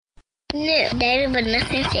No, dating but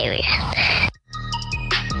nothing serious.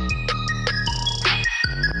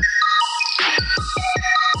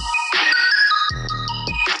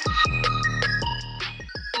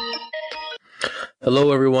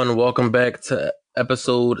 Hello, everyone. Welcome back to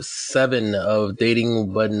episode 7 of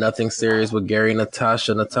Dating But Nothing Serious with Gary and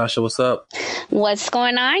Natasha. Natasha, what's up? What's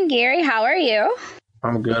going on, Gary? How are you?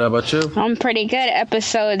 I'm good. How about you? I'm pretty good.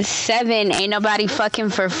 Episode 7, ain't nobody fucking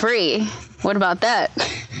for free. What about that?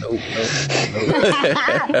 Nope.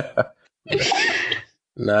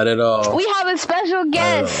 Not at all. We have a special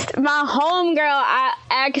guest. My homegirl. I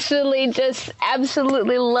actually just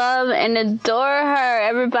absolutely love and adore her.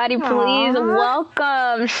 Everybody, please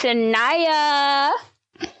welcome Shania.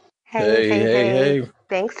 Hey.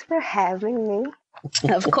 Thanks for having me.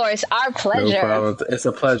 Of course, our pleasure. No problem. It's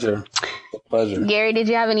a pleasure. Gary, did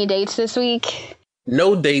you have any dates this week?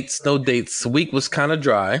 No dates. Week was kind of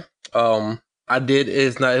dry. I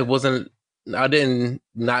didn't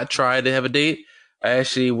not try to have a date. I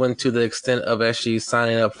actually went to the extent of actually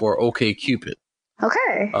signing up for OkCupid.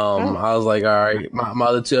 Okay. I was like, all right, my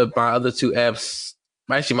other two apps,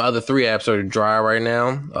 actually my other 3 apps are dry right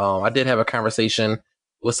now. I did have a conversation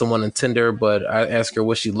with someone on Tinder, but I asked her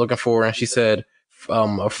what she's looking for, and she said,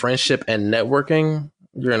 a friendship and networking.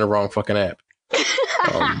 You're in the wrong fucking app.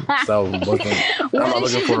 So I'm not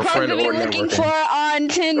looking for a friend or networking. Looking for on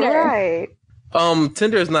Tinder, right?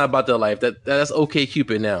 Tinder is not about that life. That's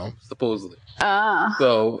OkCupid now, supposedly.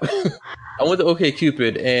 So I went to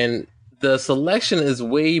OkCupid, and the selection is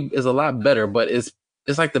a lot better, but it's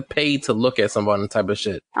like the pay to look at somebody type of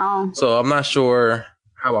shit. So I'm not sure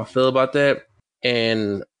how I feel about that.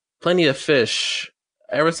 And Plenty of Fish,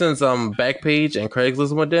 ever since Backpage and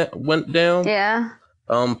Craigslist went down, yeah.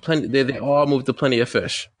 They all moved to Plenty of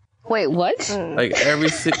Fish. Wait, what? Like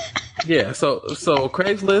yeah. So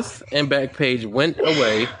Craigslist and Backpage went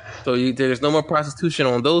away. So there's no more prostitution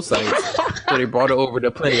on those sites. So they brought it over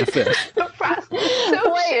to Plenty of Fish. Wait,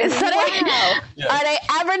 so are they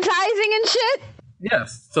advertising and shit?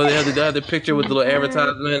 Yes. So they had the picture with the little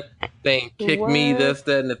advertisement saying "kick me," this,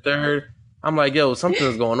 that, and the third. I'm like, yo,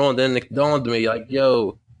 something's going on. Then it dawned on me, like,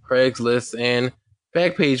 yo, Craigslist and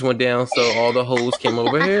Backpage went down, so all the hoes came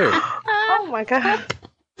over here. Oh my god.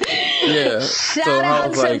 Yeah. Shout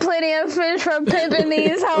out to Plenty of Fish for pimping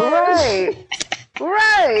these hoes.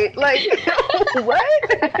 Right. Like,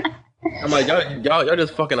 what? I'm like, y'all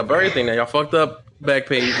just fucking up everything now. Y'all fucked up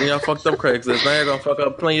Backpage and y'all fucked up Craigslist. Now you're gonna fuck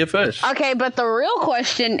up Plenty of Fish. Okay, but the real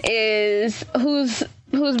question is, who's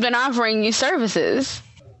been offering you services?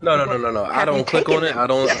 No. I don't click on it. I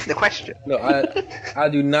don't. That's the question. No, I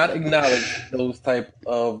do not acknowledge those type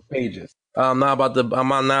of pages. I'm not about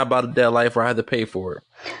that life where I had to pay for it.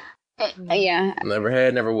 Yeah. Never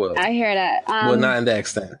had, never will. I hear that. Well, not in that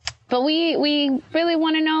extent. But we really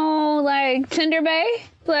want to know, like, Tinder Bay?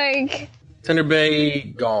 Like... Tinder Bay,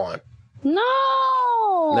 gone.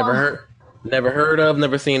 No! Never heard of,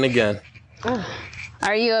 never seen again.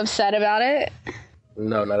 Are you upset about it?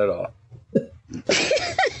 No, not at all.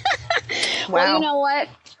 Well, you know what?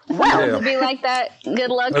 To be like that, good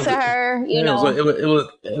luck to her, you know.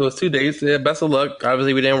 It was 2 days. Yeah, best of luck.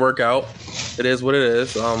 Obviously, we didn't work out. It is what it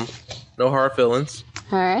is. No hard feelings.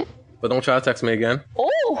 All right. But don't try to text me again.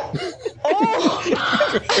 Oh!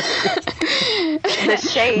 The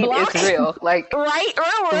shade is real. Like, right?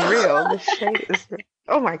 Real. The shade is real.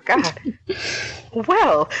 Oh my god.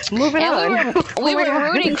 Well, moving on. We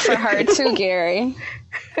were rooting for her too, Gary.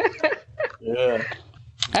 Yeah.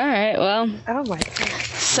 All right. Well. Oh my god.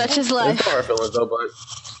 Such is life. It's hard feelings though, but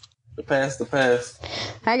the past.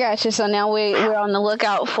 I got you. So now we're on the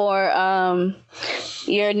lookout for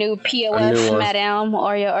your new POF madam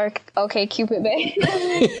or your OkCupid babe.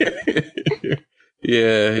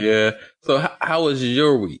 Yeah. So how was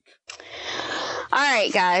your week? All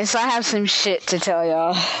right, guys. So I have some shit to tell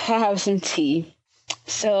y'all. I have some tea.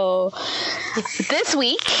 So this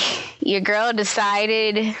week, your girl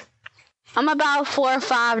decided I'm about 4 or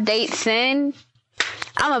 5 dates in.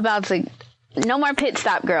 I'm about to, no more pit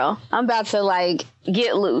stop, girl. I'm about to, like,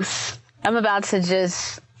 get loose. I'm about to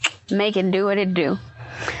just make it do what it do.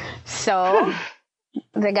 So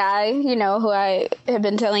the guy, you know, who I have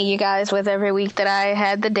been telling you guys with every week that I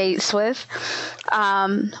had the dates with,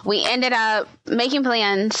 we ended up making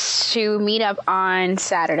plans to meet up on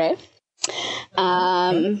Saturday.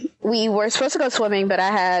 We were supposed to go swimming, but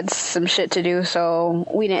I had some shit to do, so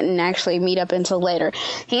we didn't actually meet up until later.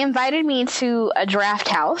 He invited me to a draft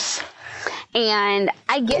house, and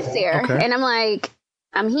I get there, and I'm like,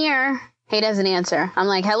 I'm here. He doesn't answer. I'm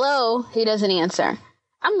like, hello. He doesn't answer.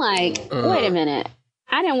 I'm like, wait a minute.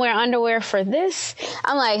 I didn't wear underwear for this.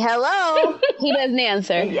 I'm like, hello. He doesn't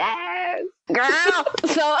answer. Yes. girl.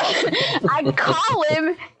 So I call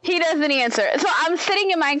him. He doesn't answer. So I'm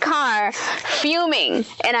sitting in my car fuming,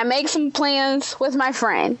 and I make some plans with my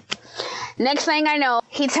friend. Next thing I know,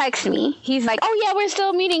 he texts me. He's like, oh, yeah, we're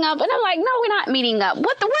still meeting up. And I'm like, no, we're not meeting up.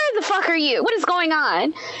 Where the fuck are you? What is going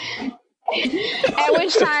on? At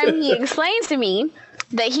which time he explains to me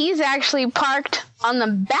that he's actually parked on the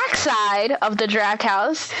backside of the draft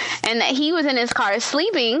house and that he was in his car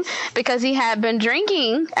sleeping because he had been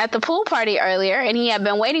drinking at the pool party earlier and he had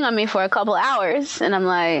been waiting on me for a couple hours. And I'm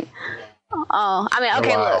like, oh, I mean,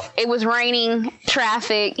 okay, wow. Look, it was raining,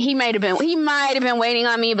 traffic. He might have been waiting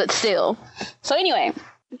on me, but still. So anyway,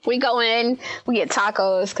 we go in, we get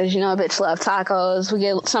tacos because, you know, a bitch love tacos. We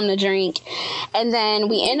get something to drink. And then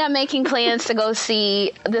we end up making plans to go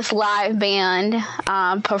see this live band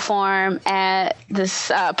perform at this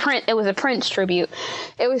it was a Prince tribute.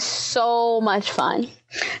 It was so much fun.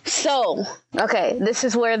 So, okay, this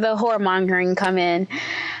is where the whoremongering come in.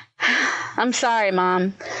 I'm sorry,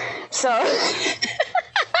 Mom. So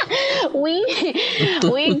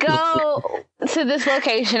we go to this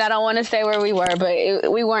location. I don't want to say where we were,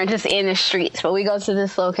 but we weren't just in the streets, but we go to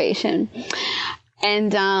this location.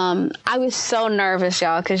 And I was so nervous,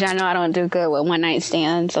 y'all, because y'all know I don't do good with one night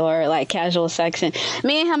stands or like casual sex. And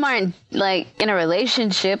me and him aren't like in a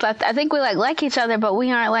relationship. I think we like each other, but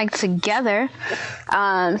we aren't like together.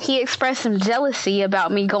 He expressed some jealousy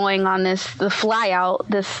about me going on the fly out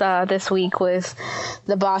this week with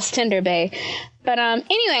the boss Tinder Bay. But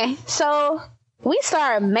anyway, so we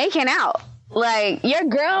started making out. Like, your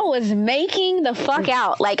girl was making the fuck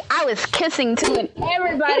out. Like, I was kissing too, and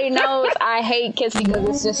everybody knows I hate kissing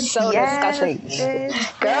because it's just so disgusting.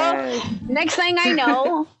 Girl, next thing I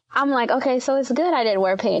know, I'm like, okay, so it's good I didn't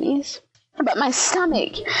wear panties. But my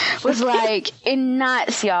stomach was like in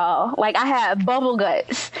knots, y'all. Like, I had bubble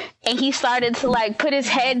guts. And he started to like put his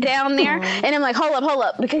head down there. And I'm like, hold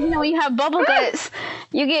up. Because, you know, when you have bubble guts,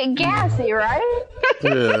 you get gassy, right?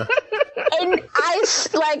 Yeah. And I,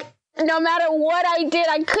 like, no matter what I did,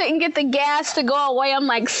 I couldn't get the gas to go away. I'm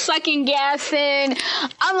like sucking gas in.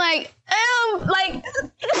 I'm like, ew, like,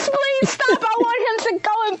 please stop. I want him to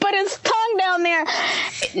go and put his tongue down there.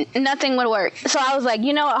 Nothing would work. So I was like,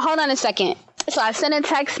 you know what? Hold on a second. So I sent a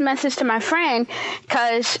text message to my friend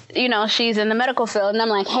because, you know, she's in the medical field. And I'm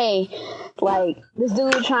like, hey, like, this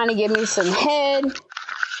dude trying to give me some head.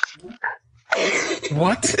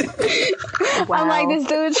 What? Wow. I'm like, this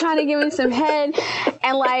dude's trying to give me some head,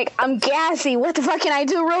 and like, I'm gassy. What the fuck can I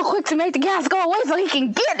do real quick to make the gas go away so he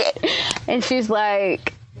can get it? And she's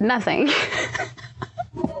like, nothing.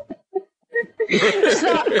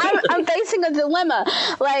 So I'm facing a dilemma.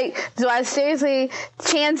 Like, do I seriously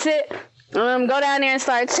chance it? Go down there and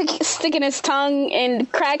start sticking his tongue in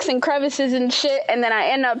cracks and crevices and shit, and then I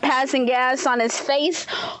end up passing gas on his face,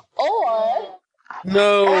 or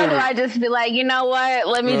do I just be like, you know what?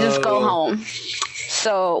 Let me just go home.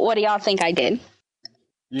 So, what do y'all think I did?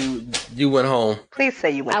 You went home. Please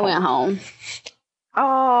say you went home. I went home.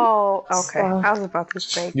 Oh, okay. So, I was about to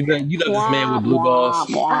say. You got this man with blue balls.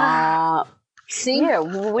 See? Yeah,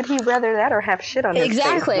 would he rather that or have shit on his face?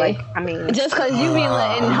 Exactly. Like, I mean, just because you be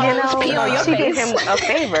letting hoes pee on your she face. did him a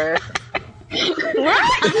favor.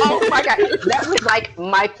 Oh my god, that was like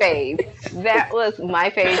my fave. That was my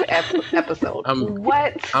fave episode. I'm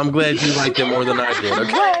glad you liked it more than I did.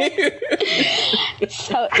 Okay.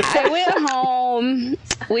 So I went home.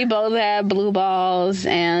 We both had blue balls,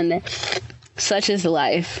 and such is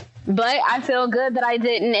life. But I feel good that I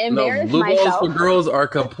didn't embarrass blue myself. Blue balls for girls are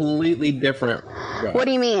completely different. Right. What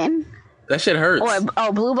do you mean? That shit hurts.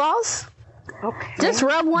 Blue balls? Okay. Just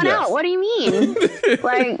rub one out. What do you mean?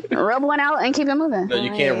 Like, rub one out and keep it moving. No,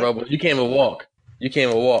 you can't rub. You can't even walk.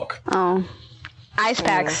 Oh. Ice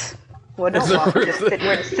packs. Well, don't walk. Just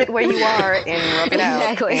sit where you are and rub it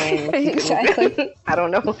out. Exactly. I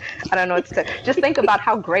don't know what to say. Just think about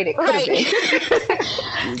how great it could have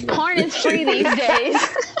been. Porn is free these days.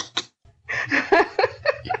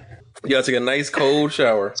 You gotta take a nice cold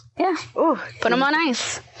shower. Yeah. Ooh. Put them on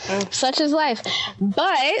ice. Such is life.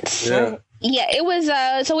 But yeah, it was.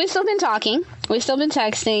 So we've still been talking. We've still been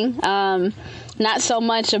texting. Not so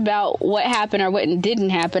much about what happened or what didn't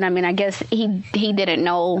happen. I mean, I guess he didn't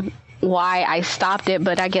know why I stopped it,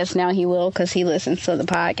 but I guess now he will because he listens to the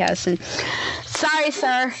podcast. And sorry,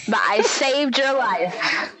 sir, but I saved your life.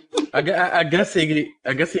 I guess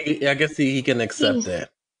he can accept that.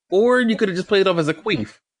 Or you could have just played it off as a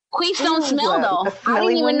queef. Queefs don't smell though. I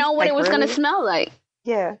didn't even know what it was gonna smell like.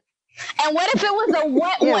 Yeah. And what if it was a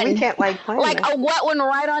wet one? We can't like a wet one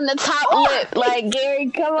right on the top lip. Like, Gary,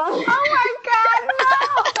 come on. Oh my god,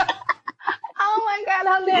 no! Oh my God,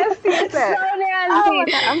 how nasty is that? So nasty. Oh my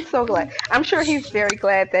God, I'm so glad. I'm sure he's very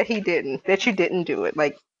glad that you didn't do it.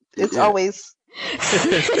 Like, it's always...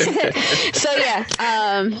 So yeah,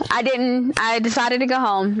 I decided to go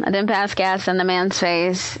home. I didn't pass gas in the man's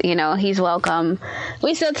face. You know, he's welcome.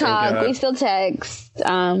 We still talk, we still text.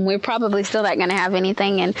 We're probably still not gonna have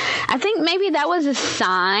anything, and I think maybe that was a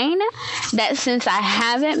sign that since I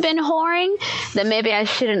haven't been whoring, that maybe I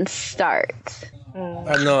shouldn't start.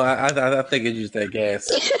 I know. I think it's just that gas.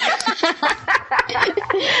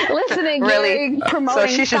 Listening, really promoting.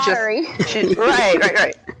 So she should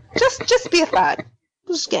right. Just be a thought.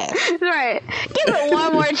 Just gas. Right. Give it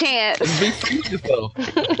one more chance.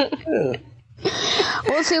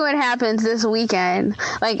 We'll see what happens this weekend.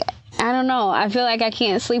 Like, I don't know. I feel like I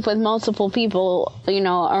can't sleep with multiple people, you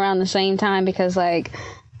know, around the same time because, like,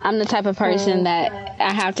 I'm the type of person that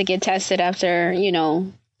I have to get tested after, you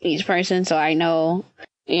know, each person so I know,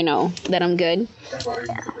 you know, that I'm good.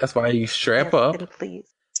 That's why you strap up. Please.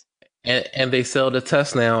 And they sell the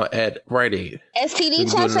test now at Rite Aid.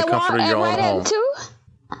 STD test at Rite Aid too?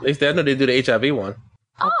 At least I know they do the HIV one.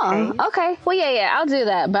 Oh, okay. Well, yeah, I'll do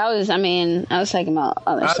that. But I was talking about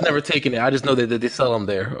other stuff. I've never taken it. I just know that they sell them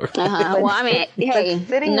there. Well, I mean, hey,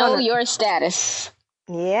 know your status.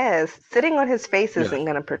 Yes. Sitting on his face isn't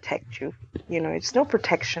going to protect you. You know, there's no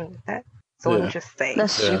protection with that. So I'm just saying.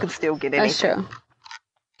 You can still get anything. That's true.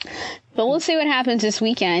 But we'll see what happens this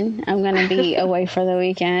weekend. I'm going to be away for the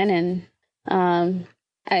weekend, and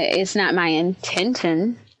it's not my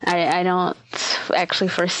intention. I don't actually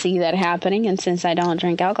foresee that happening, and since I don't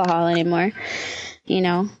drink alcohol anymore, you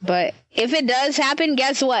know. But if it does happen,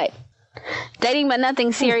 guess what? Dating But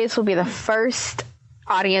Nothing Serious will be the first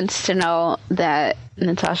audience to know that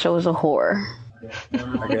Natasha was a whore.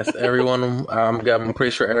 I guess everyone, I'm pretty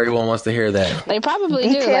sure everyone wants to hear that. They probably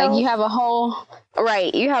do. Like, you have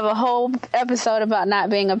a whole episode about not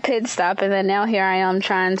being a pit stop, and then now here I am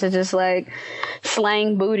trying to just, like,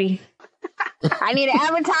 slang booty. I need to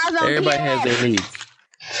advertise on Everybody has their needs.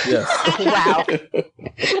 Yes. Wow.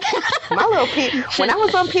 When I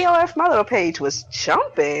was on POF, my little page was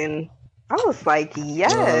jumping. I was like,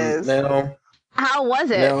 yes. Now, how was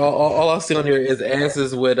it? Now, all I see on here is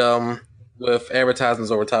asses with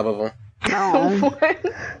advertisements over top of them. Oh.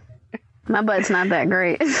 My butt's not that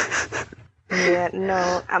great. Yeah,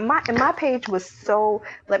 no. My page was so,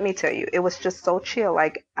 let me tell you, it was just so chill.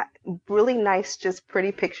 Like, really nice, just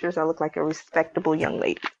pretty pictures. I look like a respectable young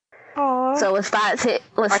lady. Aww. So was spots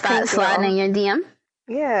sliding in your DM?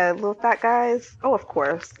 Yeah, little fat guys. Oh, of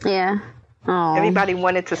course. Yeah. Oh. Everybody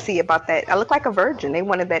wanted to see about that. I look like a virgin. They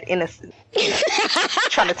wanted that innocence.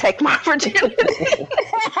 Trying to take my virginity.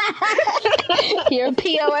 Your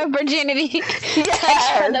POF virginity.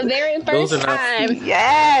 Touched for the very first time.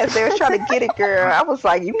 Yes, they were trying to get it, girl. I was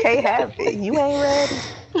like, you can't have it. You ain't ready.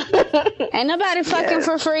 Ain't nobody fucking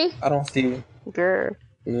for free. I don't see you. Girl.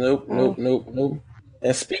 Nope.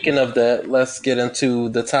 And speaking of that, let's get into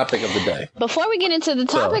the topic of the day. Before we get into the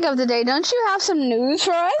topic of the day, don't you have some news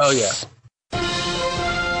for us? Oh, yeah.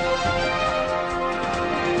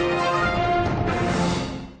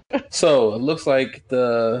 So, it looks like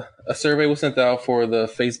a survey was sent out for the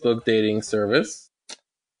Facebook dating service.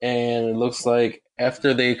 And it looks like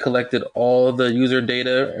after they collected all the user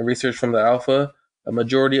data and research from the alpha, a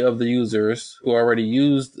majority of the users who already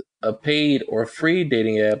used a paid or free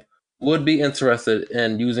dating app would be interested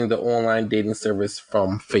in using the online dating service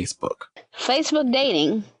from Facebook. Facebook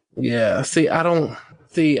dating? Yeah.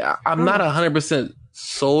 I'm not 100%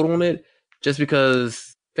 sold on it just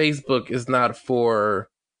because Facebook is not for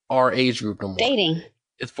our age group no more. Dating.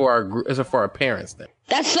 It's for our parents then.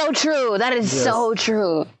 That's so true. That is so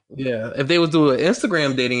true. Yeah. If they would do an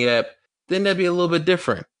Instagram dating app, then that'd be a little bit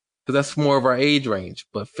different because that's more of our age range.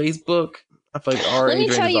 But Facebook, I feel like our age range.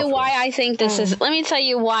 Let me tell you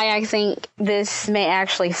why I think this may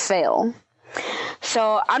actually fail.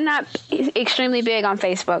 So I'm not extremely big on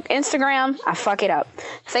Facebook. Instagram, I fuck it up.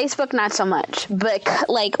 Facebook, not so much. But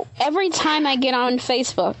like every time I get on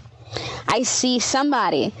Facebook, I see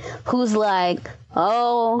somebody who's like,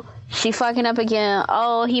 oh, she fucking up again.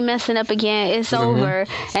 Oh, he messing up again. It's over.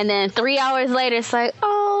 And then 3 hours later, it's like,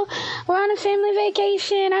 oh, we're on a family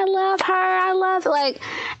vacation. I love her. Like,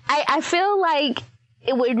 I feel like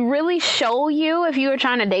it would really show you if you were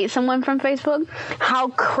trying to date someone from Facebook how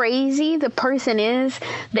crazy the person is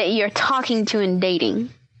that you're talking to and dating.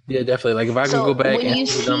 Yeah, definitely. Like if I could go back and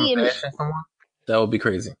see them bashing someone, that would be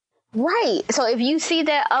crazy. Right. So if you see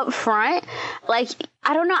that up front, like,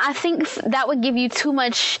 I don't know, I think that would give you too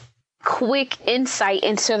much quick insight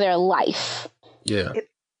into their life. Yeah.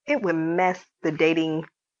 It would mess the dating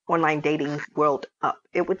online dating world up.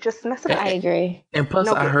 It would just mess it up. I agree. And plus,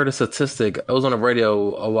 I heard a statistic. I was on the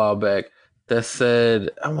radio a while back that said,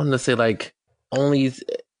 I wanted to say like only,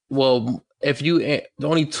 well, if you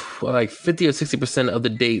only like 50 or 60% of the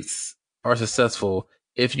dates are successful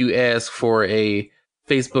if you ask for a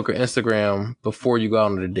Facebook or Instagram before you go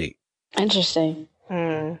out on a date. Interesting.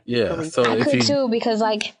 Yeah, so I could too, because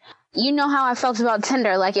like, you know how I felt about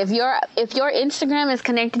Tinder. Like if your Instagram is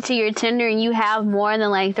connected to your Tinder and you have more than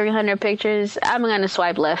like 300 pictures, I'm gonna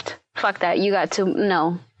swipe left. Fuck that. You got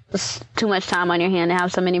it's too much time on your hand to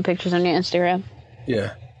have so many pictures on your Instagram.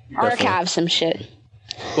 Yeah. Archive some shit.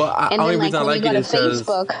 Well, the only reason I like it is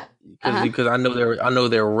Facebook, because I know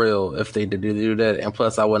they're real if they did do that, and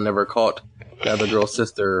plus I would never caught the other girl's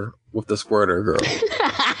sister with the squirter girl.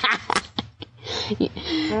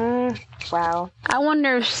 Wow. I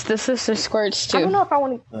wonder if the sister squirts too. I don't know if I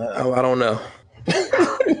want to. I don't know.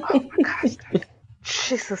 Oh my gosh.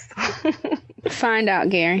 Jesus. Find out,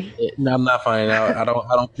 Gary. No, I'm not finding out. I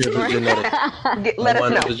don't care if it's genetic. Let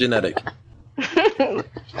us know. It's genetic.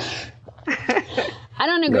 I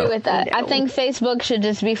don't agree with that. No. I think Facebook should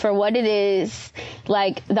just be for what it is.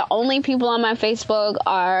 Like, the only people on my Facebook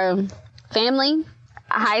are family,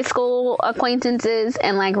 high school acquaintances,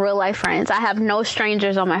 and like real life friends. I have no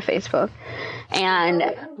strangers on my Facebook. And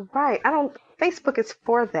right, Facebook is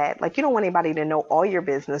for that. Like, you don't want anybody to know all your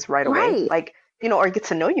business right away. Right. Like, or get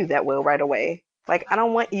to know you that well right away. Like, I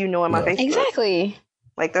don't want you knowing my Facebook. Exactly.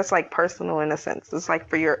 Like, that's like personal in a sense. It's like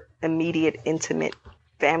for your immediate, intimate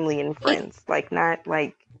family and friends. Like, not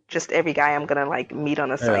like just every guy I'm gonna like meet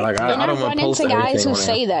on a site. Yeah, like, I don't run into guys who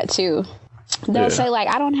say that too. They'll say like,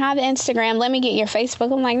 I don't have Instagram. Let me get your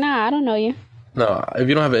Facebook. I'm like, nah, I don't know you. No, if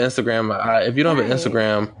you don't have an Instagram,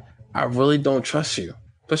 I really don't trust you.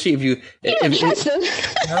 Especially if you don't trust them.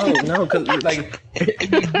 No, because like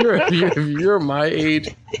if you're my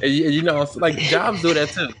age, and you know, like jobs do that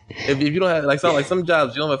too. If you don't have like some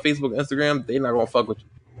jobs, you don't have Facebook, Instagram, they're not gonna fuck with you.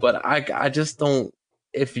 But I just don't.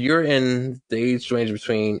 If you're in the age range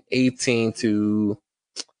between 18 to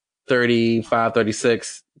 35,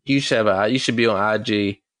 36, you should be on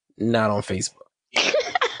IG, not on Facebook.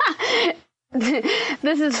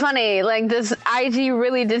 This is funny. Like, does IG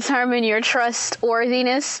really determine your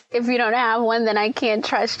trustworthiness? If you don't have one, then I can't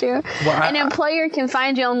trust you. Well, an employer can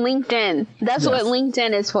find you on LinkedIn. That's what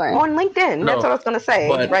LinkedIn is for. On LinkedIn. That's what I was going to say.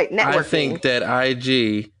 Right, networking. I think that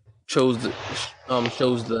IG shows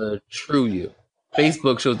the true you.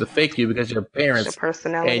 Facebook shows the fake you because your parents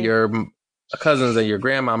and your cousins and your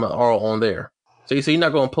grandmama are all on there. So you're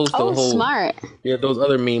not going to post the whole... smart. Yeah, those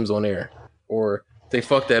other memes on there. Or they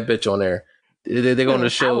fuck that bitch on there. They're going to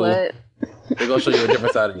show... They're going to show you a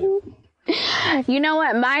different side of you. You know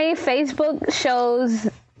what? My Facebook shows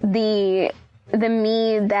the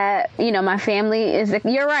me that, my family is...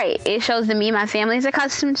 You're right. It shows the me my family is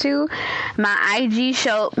accustomed to. My IG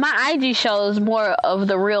shows more of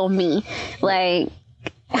the real me. Like,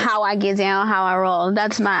 how I get down, how I roll.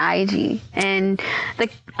 That's my IG. And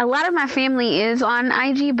a lot of my family is on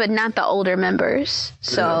IG, but not the older members.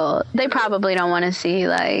 So they probably don't want to see,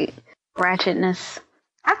 like, ratchetness.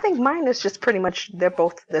 I think mine is just pretty much, they're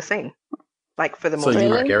both the same. Like, for the most part. So you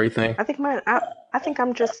link everything? I think mine, I think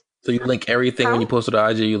I'm just... So you link everything when you post it to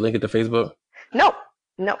IG, you link it to Facebook? No,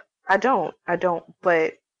 I don't.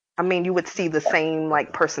 But, I mean, you would see the same,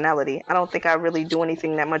 like, personality. I don't think I really do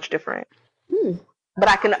anything that much different. But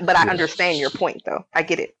I understand your point, though. I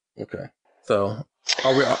get it. Okay. So,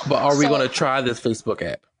 are we going to try this Facebook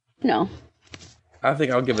app? No. I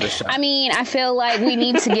think I'll give it a shot. I mean, I feel like we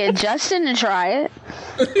need to get Justin to try it,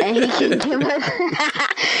 and he can give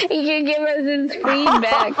us his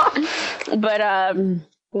feedback. But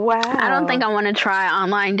wow, I don't think I want to try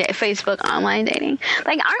Facebook online dating.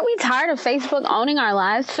 Like, aren't we tired of Facebook owning our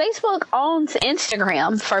lives? Facebook owns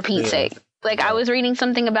Instagram, for Pete's sake. Like, I was reading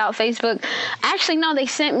something about Facebook. Actually, no, they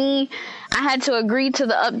sent me... I had to agree to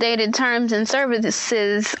the updated terms and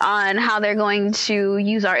services on how they're going to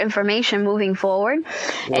use our information moving forward.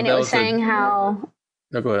 Well, and it was saying how...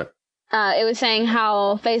 No, go ahead. It was saying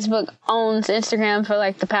how Facebook owns Instagram for,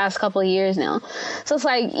 like, the past couple of years now. So it's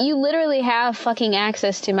like, you literally have fucking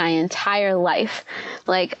access to my entire life.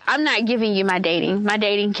 Like, I'm not giving you my dating. My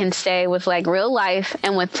dating can stay with, like, real life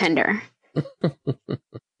and with Tinder.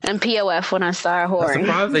 And POF when I start whoring.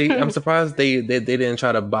 I'm surprised they didn't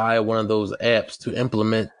try to buy one of those apps to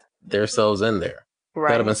implement themselves in there. Right.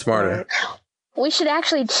 That'd have been smarter. Right. We should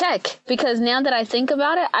actually check, because now that I think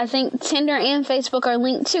about it, I think Tinder and Facebook are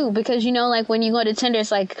linked too. Because, like, when you go to Tinder, it's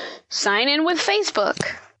like, sign in with Facebook.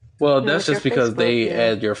 Well, that's just because they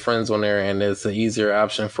add your friends on there, and it's an easier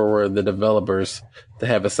option for the developers to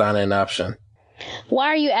have a sign-in option. Why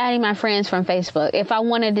are you adding my friends from Facebook? If I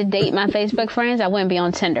wanted to date my Facebook friends, I wouldn't be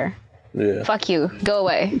on Tinder. Yeah. Fuck you. Go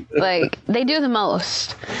away. Like, they do the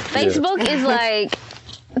most. Facebook is like...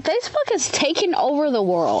 Facebook is taking over the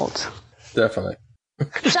world. Definitely.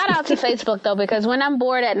 Shout out to Facebook, though, because when I'm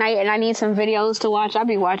bored at night and I need some videos to watch, I'll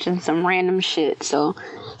be watching some random shit. So,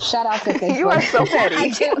 shout out to Facebook. You are so petty. You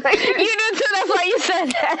do, too. That's why you said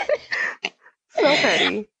that. So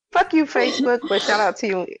petty. Fuck you, Facebook, but shout out to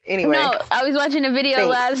you anyway. No, I was watching a video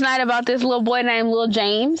last night about this little boy named Lil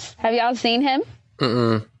James. Have y'all seen him?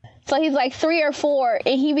 Mm-mm. So he's like 3 or 4,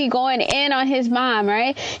 and he be going in on his mom,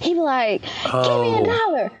 right? He be like, give me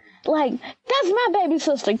 $1. Like, that's my baby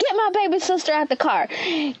sister. Get my baby sister out the car.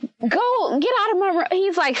 Go, get out of my room.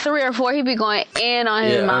 He's like 3 or 4. He be going in on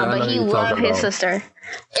his mom, but he loves his sister.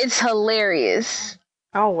 It's hilarious.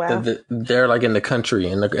 Oh, wow. They're like in the country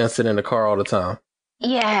and sitting in the car all the time.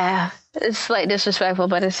 Yeah. It's like disrespectful,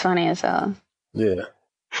 but it's funny as hell. Yeah.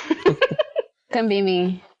 Couldn't be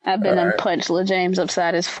me. I've been and punched Lil James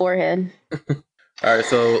upside his forehead. All right,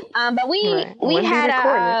 so... but we had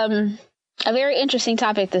a very interesting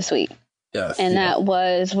topic this week. Yes. And that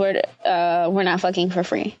was we're not fucking for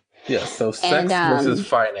free. Yes, so sex versus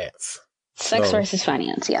finance. Sex versus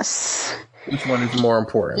finance, yes. Which one is more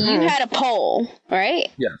important? You had a poll, right?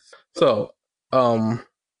 Yes. So,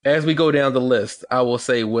 as we go down the list, I will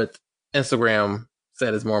say what Instagram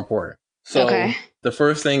said is more important. So, the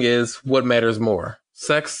first thing is, what matters more?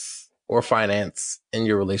 Sex or finance in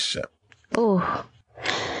your relationship? Ooh.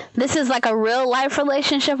 This is like a real life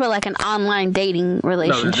relationship or like an online dating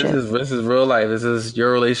relationship? No, this is real life. This is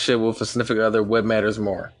your relationship with a significant other. What matters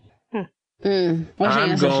more? What's your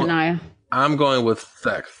answer, Shania? I'm going with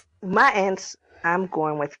sex. I'm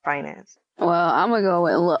going with finance. Well, I'm gonna go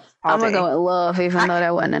with love. I'm gonna go with love, even though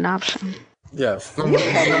that wasn't an option. Yes.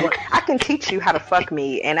 I can teach you how to fuck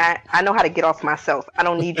me, and I know how to get off myself. I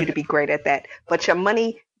don't need you to be great at that. But your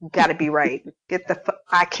money got to be right.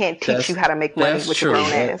 I can't teach you how to make money with your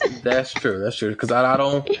grown ass. That's true. That's true. Because I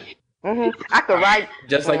don't. I could ride.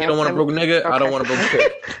 Just like you don't want a broke nigga, I don't want a broke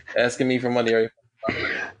chick. Asking me for money.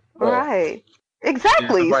 Right.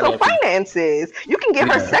 Exactly. So finances. You can get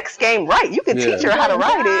her sex game right. You can teach her how to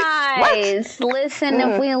ride it. Guys, listen,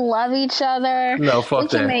 if we love each other, we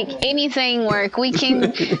can make anything work. We can.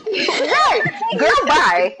 Right. Girl,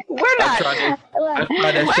 bye. We're not. I'm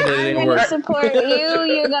going to support you.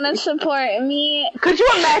 You're going to support me. Could you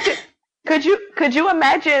imagine? Could you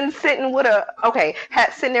imagine sitting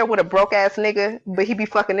there with a broke ass nigga, but he be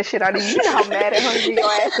fucking the shit out of you? You know how mad and hungry your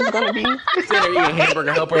ass is gonna be. Sitting there eating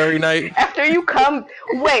hamburger helper every night. After you come,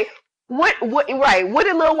 wait, what? Right? What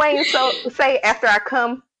did Lil Wayne say after I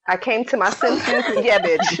come? I came to my senses. Yeah,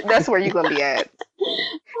 bitch, that's where you gonna be at.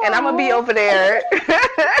 And I'm gonna be over there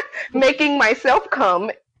making myself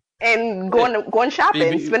come and going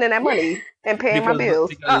shopping, spending that money. And paying my bills.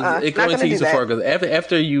 It can only take you so far because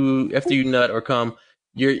after you nut or come,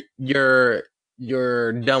 you're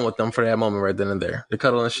done with them for that moment right then and there. The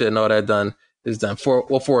cuddle and shit and all that is done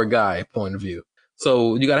for a guy point of view.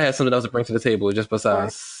 So you gotta have something else to bring to the table just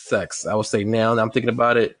besides sex. I would say now that I'm thinking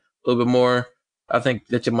about it a little bit more, I think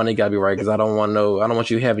that your money gotta be right because I don't want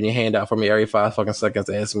you having your hand out for me every 5 fucking seconds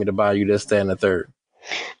asking me to buy you this, that, and the third.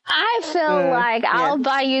 I feel like I'll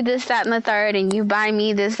buy you this, that, and the third, and you buy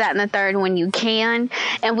me this, that, and the third when you can.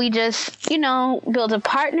 And we just, build a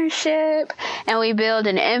partnership and we build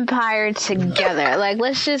an empire together. Like,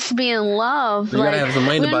 let's just be in love. You gotta have some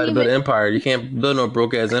money to build an empire. You can't build no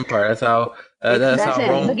broke ass empire. That's how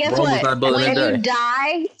Rome was not built in a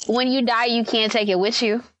day. When you die, you can't take it with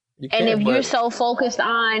you. And if you're so focused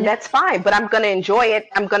on... That's fine, but I'm going to enjoy it.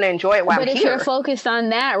 I'm going to enjoy it while I'm here. But if you're focused on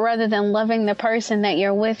that rather than loving the person that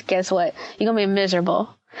you're with, guess what? You're going to be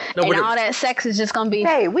miserable. No, and all that sex is just going to be...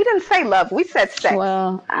 Hey, we didn't say love. We said sex.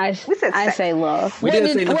 Well, I say love. What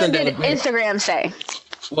did Instagram say?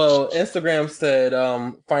 Well, Instagram said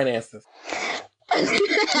finances.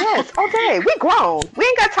 Yes, okay. We grown. We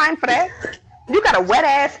ain't got time for that. You got a wet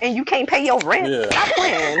ass and you can't pay your rent. Yeah. Stop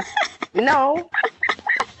playing. No.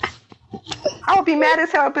 I would be mad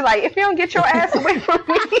as hell. I'd be like, if you don't get your ass away from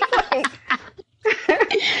me,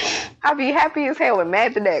 I'd be happy as hell and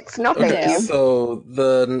mad the next. No, thank you. So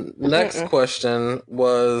the next question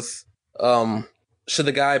was, should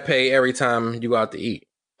the guy pay every time you go out to eat?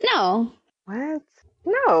 No. What?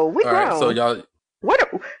 No, we grown. All right, so y'all...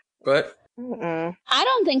 Go ahead. I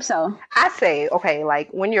don't think so. I say, okay, like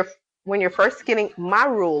when you're first getting, my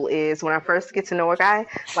rule is when I first get to know a guy,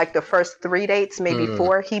 like the first 3 dates, maybe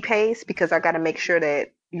 4, he pays because I got to make sure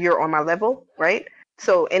that you're on my level, right?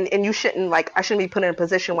 So, and you shouldn't, like, I shouldn't be put in a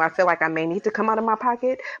position where I feel like I may need to come out of my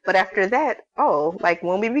pocket. But after that, like,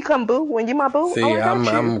 when we become boo, when you my boo, see,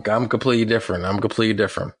 I'm completely different. I'm completely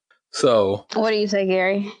different. So, what do you say,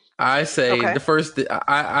 Gary? I say the first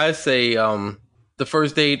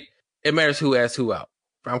date, it matters who asks who out.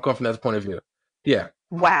 I'm coming from that point of view. Yeah.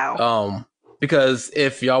 Wow. Because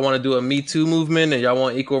if y'all want to do a Me Too movement and y'all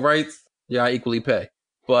want equal rights, y'all equally pay.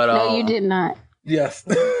 But no, you did not. Yes.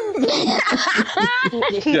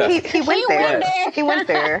 he went there. He went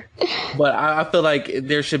there. But I feel like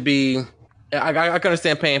there should be. I can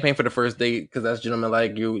understand paying for the first date because that's gentleman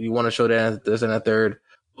like you want to show that this and that third.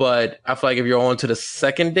 But I feel like if you're on to the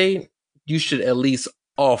second date, you should at least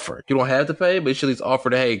offer. You don't have to pay, but you should at least offer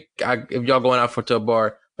to, hey, if y'all going out to a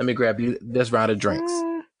bar, let me grab you this round of drinks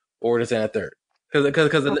or this and that third.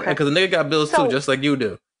 Because the nigga got bills too, just like you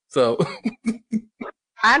do. So.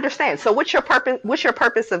 I understand. So what's your purpose? What's your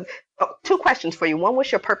purpose of, two questions for you. One,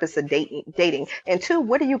 what's your purpose of dating? And two,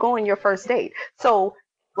 where do you go on your first date? So,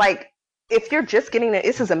 like, if you're just getting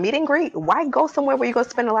this is a meet and greet, why go somewhere where you're going to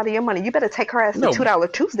spend a lot of your money? You better take her ass to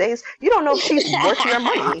 $2 Tuesdays. You don't know if she's worth your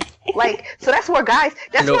money. Like, so that's where guys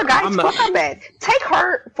fuck up at. Take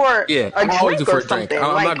her for a drink or something.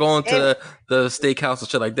 I'm not going to the steakhouse or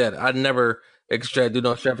shit like that. I never do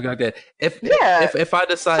no traffic like that. If I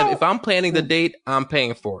decide, if I'm planning the date, I'm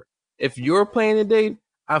paying for it. If you're planning the date,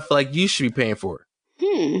 I feel like you should be paying for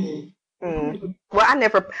it. Well, I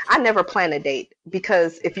never plan a date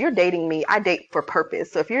because if you're dating me, I date for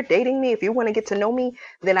purpose. So if you're dating me, if you want to get to know me,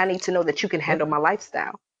 then I need to know that you can handle my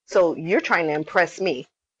lifestyle. So you're trying to impress me.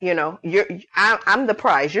 You know, I'm the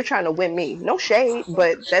prize. You're trying to win me. No shade,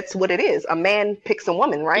 but that's what it is. A man picks a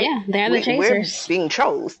woman, right? Yeah, they're the chasers. We're being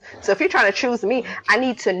chose. So if you're trying to choose me, I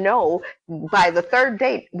need to know by the third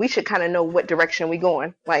date, we should kind of know what direction we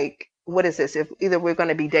going. Like, what is this? If either we're going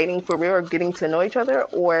to be dating for real or getting to know each other,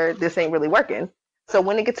 or this ain't really working. So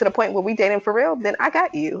when it gets to the point where we dating for real, then I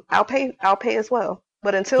got you. I'll pay as well.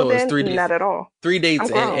 But until then, not at all. 3 dates,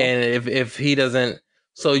 and if he doesn't.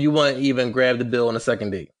 So you won't even grab the bill on the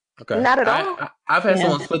second date? Okay. Not at all. I've had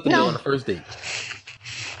someone split the bill on the first date.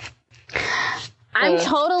 I'm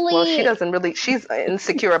totally... Well, she doesn't really... She's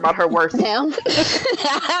insecure about her worth. No.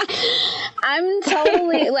 I'm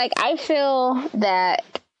totally... Like, I feel that...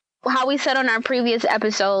 How we said on our previous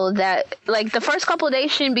episode that, like, the first couple of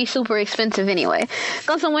days shouldn't be super expensive anyway.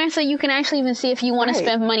 Go somewhere so you can actually even see if you want to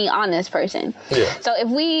spend money on this person. Yeah. So if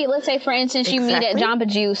let's say, for instance, you meet at Jamba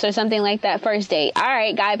Juice or something like that first date. All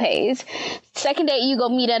right, guy pays. Second date, you go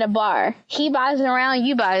meet at a bar. He buys around,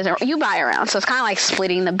 you buy around. So it's kind of like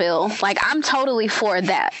splitting the bill. Like, I'm totally for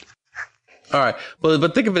that. All right.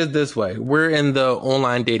 But think of it this way. We're in the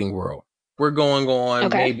online dating world. We're going on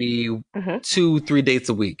maybe 2-3 dates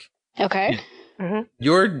a week. Okay.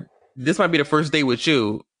 This might be the first date with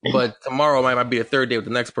you, but tomorrow might be the third date with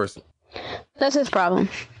the next person. That's his problem.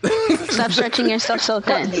 Stop stretching yourself so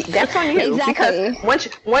thin. That's on you. Exactly.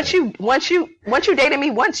 Because once you dated me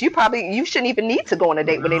once, you shouldn't even need to go on a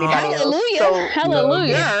date with anybody else. So,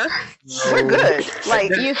 hallelujah. We're good. Like,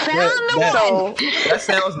 you found the one. That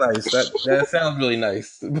sounds nice. That sounds really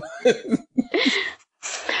nice.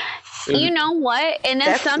 You know what? And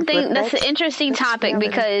that's an interesting topic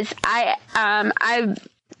because I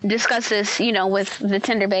discuss this, with the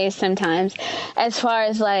Tinder base sometimes, as far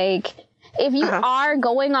as like, if you are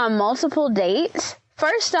going on multiple dates,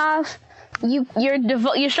 first off,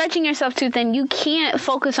 you're stretching yourself too thin. You can't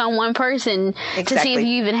focus on one person to see if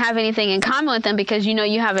you even have anything in common with them because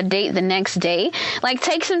you have a date the next day. Like,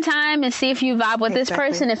 take some time and see if you vibe with this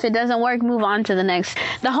person. If it doesn't work, move on to the next.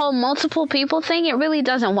 The whole multiple people thing, it really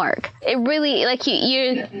doesn't work. It really, like,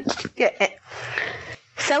 you're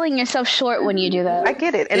selling yourself short when you do that. I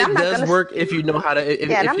get it. And it does work if you know how to, if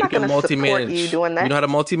you can multi-manage. You doing that. You know how to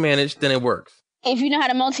multi-manage, then it works. If you know how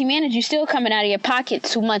to multi-manage, you're still coming out of your pocket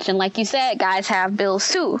too much. And like you said, guys have bills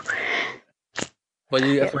too. But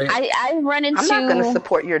I run into... I'm not going to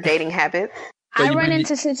support your dating habits. I run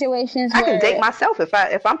into situations where... I can date myself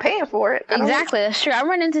if I'm paying for it. Exactly, that's true. I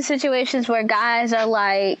run into situations where guys are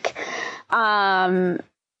like...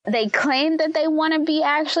 they claim that they want to be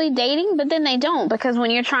actually dating, but then they don't, because when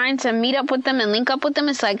you're trying to meet up with them and link up with them,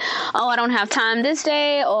 it's like, oh, I don't have time this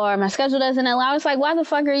day, or my schedule doesn't allow. It's like, why the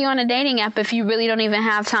fuck are you on a dating app if you really don't even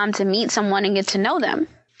have time to meet someone and get to know them?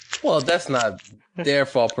 Well, that's not their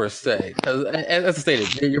fault per se. As I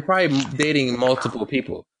stated, you're probably dating multiple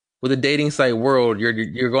people. With the dating site world,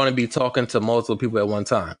 you're going to be talking to multiple people at one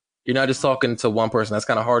time. You're not just talking to one person. That's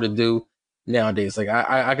kind of hard to do nowadays. Like,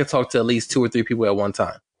 I could talk to at least 2 or 3 people at one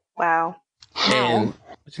time. Wow. And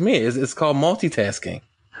what you mean? It's called multitasking.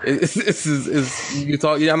 You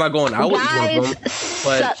talk. I'm not going out with one of them.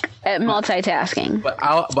 suck at multitasking. But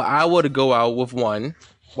I would go out with one.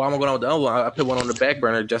 Why am I going out with the other one? I put one on the back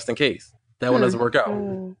burner just in case that one doesn't work out. I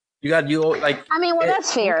mean,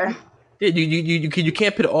 that's fair. Yeah, you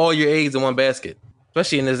can't put all your eggs in one basket,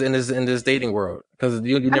 especially in this dating world, because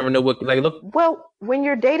you never know what look. Well, when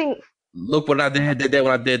you're dating, look what I did when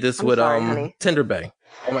I did this with Tinder Bay.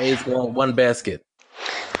 All my eggs go in one basket.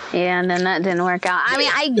 Yeah, and then that didn't work out. I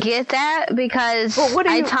mean, I get that because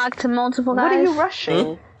I talked to multiple guys. What are you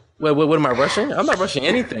rushing? What am I rushing? I'm not rushing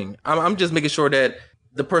anything. I'm just making sure that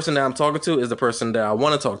the person that I'm talking to is the person that I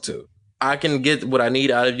want to talk to. I can get what I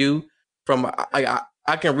need out of you from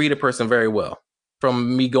I can read a person very well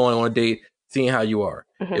from me going on a date, seeing how you are.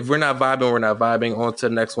 Mm-hmm. If we're not vibing, we're not vibing. On to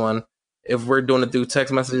the next one. If we're doing it through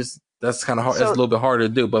text messages, that's kind of hard. It's a little bit harder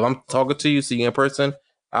to do. But if I'm talking to you, seeing you in person,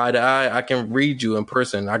 eye to eye, I can read you in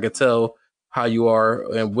person. I can tell how you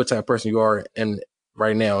are and what type of person you are, and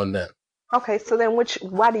right now and then. Okay, so then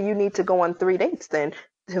why do you need to go on 3 dates then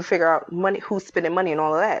to figure out who's spending money and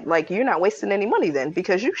all of that? Like, you're not wasting any money then,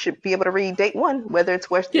 because you should be able to read date 1, whether it's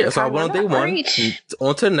worth your time. So I went on date 1,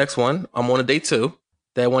 on to the next one. I'm on a date 2.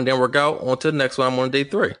 That one didn't work out. On to the next one. I'm on a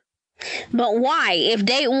date 3. But why? If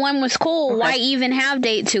date 1 was cool, why even have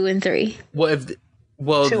date 2 and 3? Well,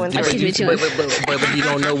 2 and 3. But you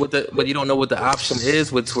don't know what the option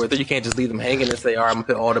is with 2 or 3. You can't just leave them hanging and say, all right, I'm gonna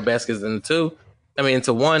put all the baskets into 2. I mean,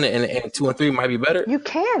 into 1 and 2 and 3 might be better. You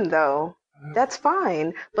can though. That's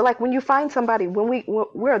fine. But like when you find somebody,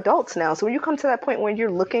 we're adults now. So when you come to that point where you're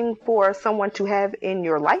looking for someone to have in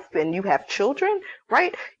your life and you have children,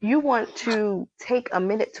 right? You want to take a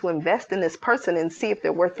minute to invest in this person and see if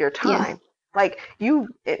they're worth your time. Yeah. Like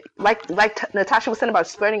Natasha was saying about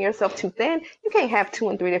spreading yourself too thin. You can't have 2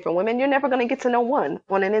 and 3 different women. You're never going to get to know one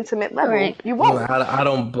on an intimate level. Right. You won't. I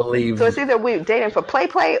don't believe. So it's either we're dating for play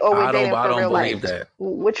or we're dating for real life. I don't believe that.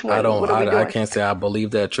 Which one? What are we doing? I can't say I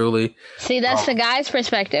believe that truly. See, that's the guy's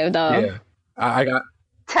perspective, though. Yeah, I got.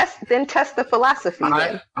 Test the philosophy.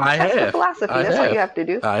 Test the philosophy. That's what you have to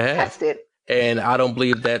do. Test it. And I don't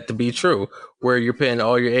believe that to be true. Where you're putting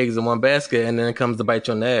all your eggs in one basket and then it comes to bite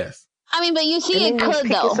you on the ass. I mean, but you see, it could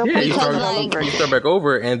though. Yeah, you start back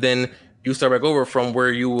over, and then you start back over from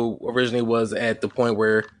where you originally was at the point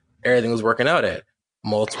where everything was working out at.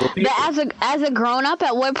 Multiple people. But as a grown up,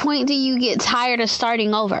 at what point do you get tired of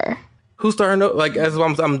starting over? Who's starting over? Like,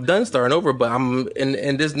 I'm done starting over, but I'm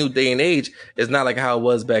in this new day and age. It's not like how it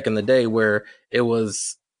was back in the day where it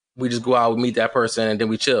was we just go out, we meet that person, and then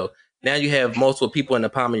we chill. Now you have multiple people in the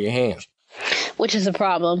palm of your hand. Which is a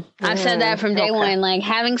problem. I've said that from day one. Like,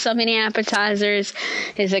 having so many appetizers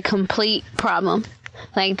is a complete problem.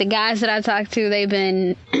 Like, the guys that I talk to, they've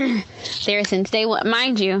been there since day one.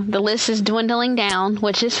 Mind you, the list is dwindling down,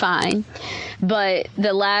 which is fine. But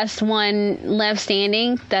the last one left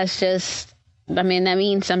standing, that's just, I mean, that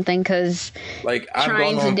means something because like,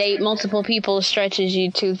 trying to date multiple people stretches you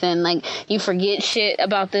too thin. Like, you forget shit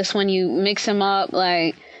about this one, you mix them up.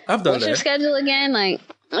 Like, I've done what's your schedule again? Like,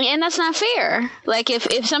 and that's not fair. Like,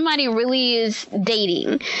 if somebody really is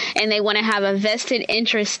dating and they want to have a vested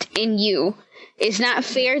interest in you, it's not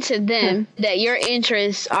fair to them that your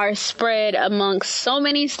interests are spread amongst so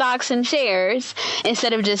many stocks and shares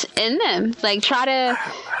instead of just in them. Like, try to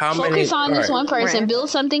focus on this one person, build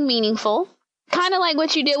something meaningful. Kind of like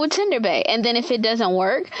what you did with Tinder Bay. And then if it doesn't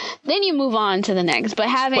work, then you move on to the next. But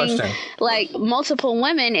having, like, multiple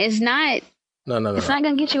women is not... No. It's not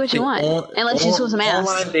going to get you what you want unless you swim some ass.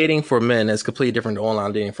 Online dating for men is completely different than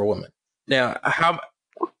online dating for women. Now, how...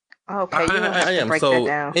 Okay, I am. So,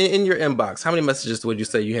 in your inbox, how many messages would you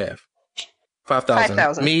say you have?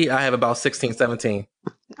 5,000. Me, I have about 16, 17.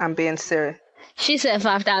 I'm being serious. She said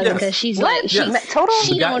 5,000 because she's like,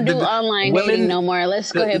 she don't do online dating no more.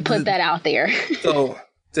 Let's go ahead and put that out there. I don't.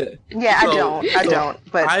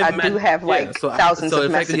 But I do have thousands of messages. So, the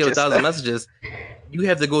fact that you have 1,000 messages, you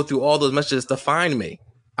have to go through all those messages to find me.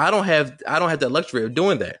 I don't have that luxury of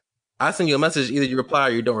doing that. I send you a message, either you reply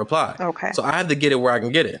or you don't reply. Okay. So I have to get it where I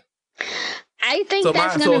can get it. I think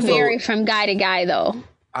that's going to vary from guy to guy, though.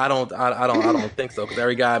 I don't think so, because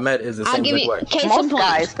every guy I met is the same way. Most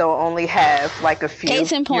guys though only have like a few.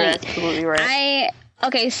 Case in point. You're absolutely right.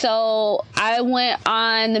 So I went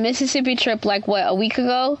on the Mississippi trip a week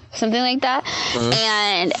ago, something like that,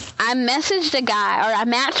 and I messaged a guy, or I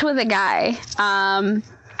matched with a guy,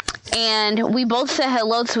 and we both said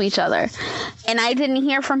hello to each other, and I didn't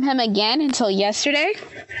hear from him again until yesterday,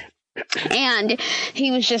 and he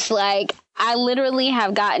was just like, I literally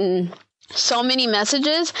have gotten so many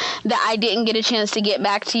messages that I didn't get a chance to get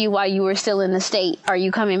back to you while you were still in the state. Are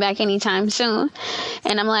you coming back anytime soon?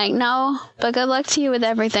 And I'm like, no, but good luck to you with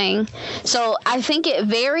everything. So I think it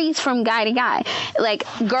varies from guy to guy. Like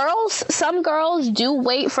some girls do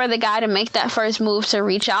wait for the guy to make that first move to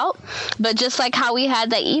reach out. But just like how we had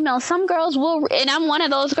that email, some girls will, and I'm one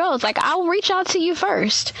of those girls, like I'll reach out to you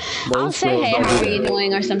first. I'll say, hey, how are you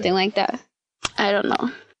doing, or something like that. I don't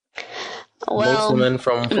know. Well, most women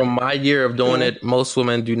from my year of doing it, most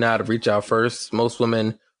women do not reach out first. Most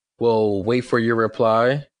women will wait for your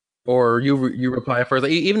reply, or you reply first.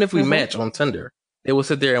 Like, even if we match on Tinder, they will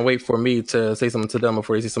sit there and wait for me to say something to them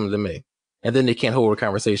before they say something to me, and then they can't hold a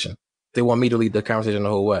conversation. They want me to lead the conversation the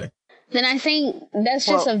whole way. Then I think that's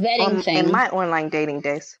just a vetting thing. In my online dating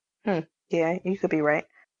days, yeah, you could be right,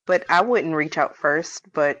 but I wouldn't reach out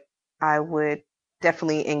first, but I would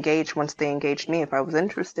definitely engage once they engaged me if I was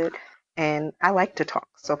interested. And I like to talk,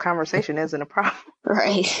 so conversation isn't a problem.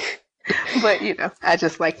 Right. But, I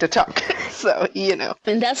just like to talk. So,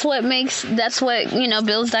 And that's what builds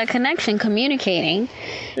that connection, communicating.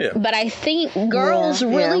 Yeah. But I think girls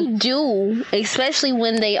really do, especially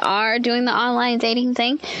when they are doing the online dating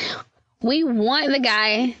thing, we want the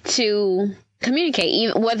guy to communicate.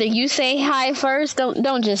 Even whether you say hi first,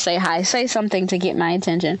 don't just say hi. Say something to get my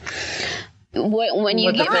attention. When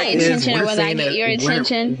you get my attention, or whether I get your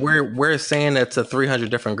attention, we're saying that to 300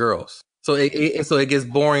 different girls, so it gets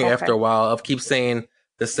boring after a while of keep saying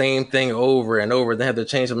the same thing over and over. They have to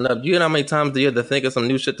change them up. You know how many times do you have to think of some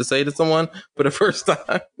new shit to say to someone for the first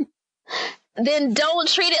time? Then don't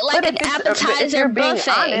treat it like an appetizer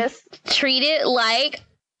buffet. Honest. Treat it like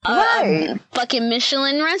a fucking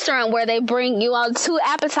Michelin restaurant where they bring you out 2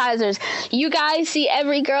 appetizers. You guys see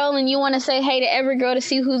every girl and you want to say hey to every girl to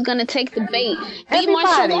see who's going to take the bait. Be more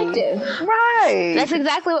selective. Right. That's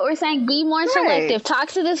exactly what we're saying. Be more selective. Talk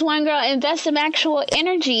to this one girl, invest some actual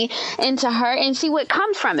energy into her and see what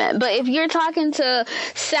comes from it. But if you're talking to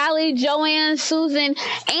Sally, Joanne, Susan,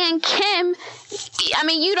 and Kim, I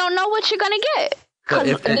mean, you don't know what you're going to get.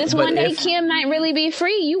 Because one day Kim might really be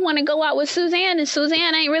free. You want to go out with Suzanne, and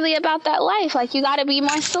Suzanne ain't really about that life. Like, you got to be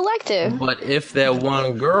more selective. But if that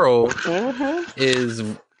one girl is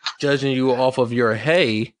judging you off of your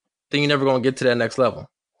hey, then you're never going to get to that next level.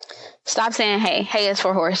 Stop saying hey. Hey is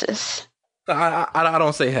for horses. I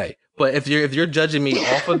don't say hey. But if you're judging me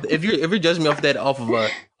off of if you're judging me off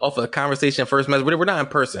of a conversation first message, we're not in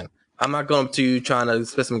person. I'm not going to you trying to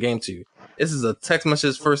spit some game to you. This is a text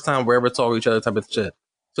message, first time we're ever talking to each other type of shit.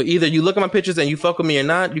 So either you look at my pictures and you fuck with me or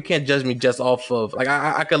not. You can't judge me just off of, like,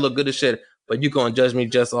 I could look good as shit, but you gonna judge me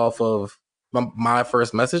just off of my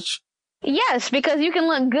first message? Yes, because you can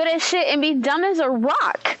look good as shit and be dumb as a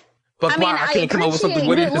rock. But I can't come up with something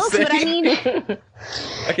witty to say. But I mean,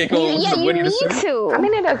 I can't come up with something witty to say. To. I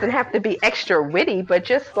mean, it doesn't have to be extra witty, but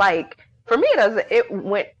just like, for me,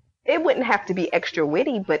 it wouldn't have to be extra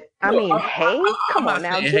witty, but I mean, hey, come on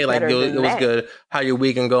now. Hey, like, it was good. How your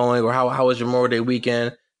weekend going? Or how was your Memorial Day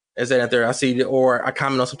weekend? Is that there? I see, or I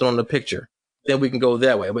comment on something on the picture. Then we can go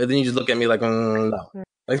that way. But then you just look at me like, no.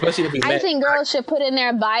 Like, especially if I think girls should put in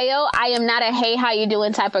their bio, I am not a hey, how you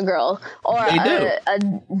doing type of girl. Or a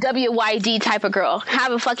WYD type of girl.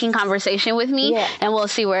 Have a fucking conversation with me, and we'll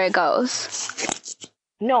see where it goes.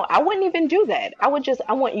 No, I wouldn't even do that. I want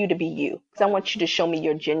you to be you. Because I want you to show me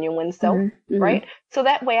your genuine self, right? So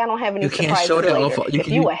that way I don't have any surprises later. If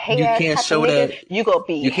you a hey-ass type of nigga, you go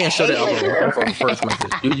be. You can't show that off of a first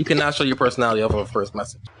message. You cannot show your personality off of a first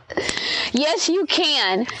message. Yes, you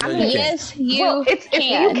can. Yes, you can. If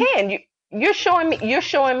you can. You're showing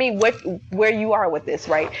me where you are with this,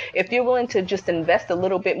 right? If you're willing to just invest a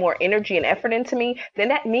little bit more energy and effort into me, then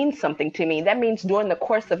that means something to me. That means during the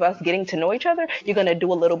course of us getting to know each other, you're gonna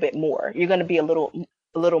do a little bit more. You're gonna be a little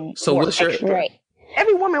so more what's extra. Right.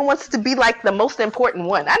 Every woman wants to be like the most important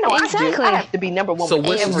one. I know exactly. I do. I have to be number one. So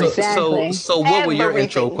what would your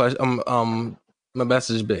intro question? My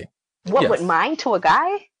message be? What would mine to a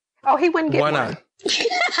guy? Oh, he wouldn't get one. Why not?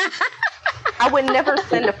 I would never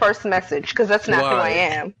send a first message because that's not who I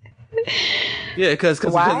am. Yeah, because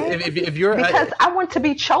if you're I want to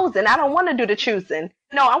be chosen. I don't want to do the choosing.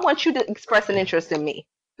 No, I want you to express an interest in me.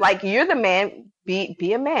 Like, you're the man.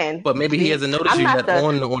 Be a man. But maybe he hasn't noticed you yet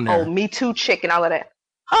on there. Oh, Me Too chick and all of that.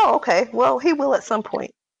 Oh, okay. Well, he will at some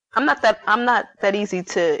point. I'm not that easy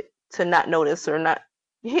to not notice or not.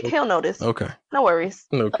 He'll notice. Okay. No worries.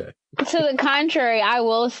 Okay. To the contrary, I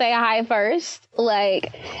will say hi first.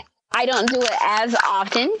 Like, I don't do it as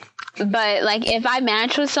often, but like if I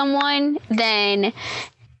match with someone, then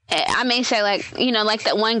I may say like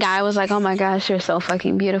that one guy was like, oh my gosh, you're so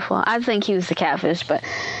fucking beautiful. I think he was the catfish, but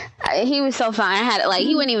he was so fine. I had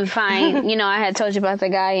he wasn't even fine. I had told you about the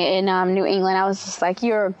guy in New England. I was just like,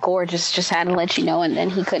 you're gorgeous. Just had to let you know. And then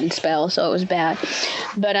he couldn't spell, so it was bad.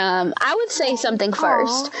 But I would say something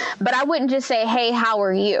first. But I wouldn't just say, hey, how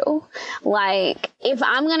are you? Like, if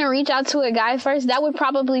I'm going to reach out to a guy first, that would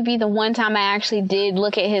probably be the one time I actually did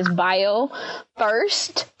look at his bio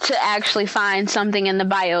first to actually find something in the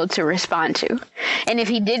bio to respond to. And if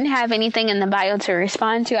he didn't have anything in the bio to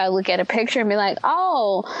respond to, I look at a picture and be like,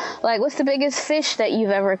 oh, like, what's the biggest fish that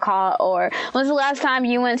you've ever caught? Or when's the last time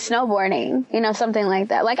you went snowboarding? Something like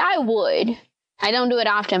that. Like, I would. I don't do it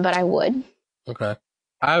often, but I would. Okay.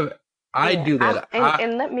 I do that.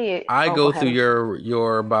 And let me. I go through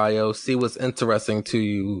your bio, see what's interesting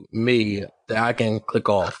to me that I can click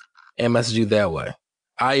off and message you that way.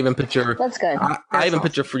 I even put your. That's good. I even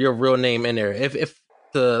put your real name in there. If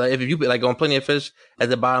you like on Plenty of Fish at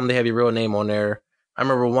the bottom, they have your real name on there. I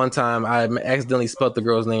remember one time I accidentally spelled the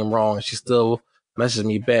girl's name wrong, and she still messaged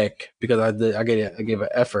me back because I gave an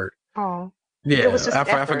effort. Oh. Yeah,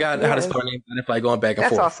 I forgot how to spell her name. If like going back and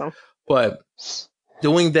forth. That's awesome. But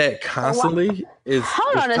doing that constantly is.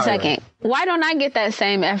 Hold on a second. Why don't I get that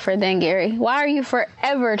same effort then, Gary? Why are you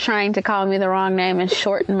forever trying to call me the wrong name and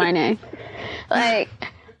shorten my name? Like,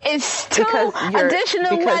 it's two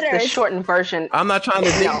additional letters. The shortened version. I'm not trying to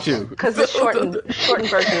date you. Because the shortened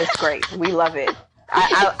version is great. We love it.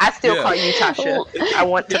 I still call you Tasha. I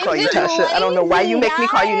want to call you Tasha. I don't know why you make me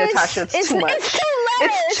call you Natasha. It's too much.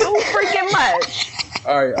 It's too freaking much.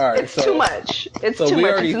 All right. It's too much. It's so too we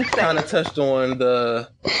much. already kind of touched on the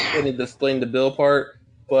explain the bill part,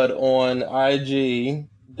 but on IG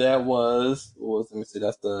that was let me see.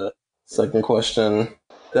 That's the second question.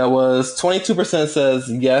 That was 22% says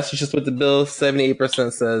yes, you should split the bill.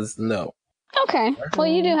 78% says no. Okay. Well,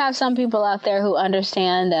 you do have some people out there who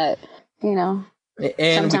understand that, And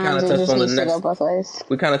we kind of touched on the next. Both ways.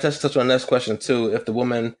 We kind of touched on the next question too. If the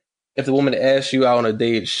woman asks you out on a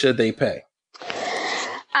date, should they pay?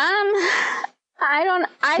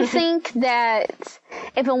 I think that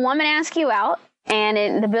if a woman asks you out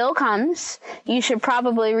and the bill comes, you should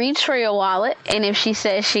probably reach for your wallet. And if she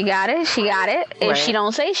says she got it, she got it. If she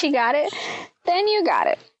don't say she got it, then you got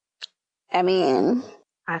it.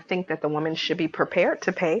 I think that the woman should be prepared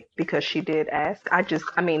to pay because she did ask.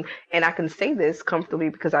 And I can say this comfortably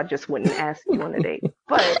because I just wouldn't ask you on a date.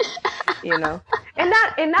 But, and not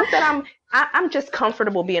that I'm just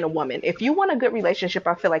comfortable being a woman. If you want a good relationship,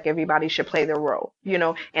 I feel like everybody should play their role,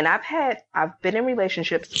 and I've been in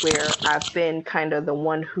relationships where I've been kind of the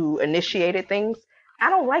one who initiated things. I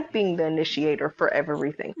don't like being the initiator for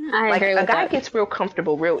everything. I agree with a guy that. Gets real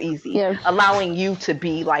comfortable real easy, allowing you to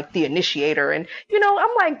be like the initiator. And, I'm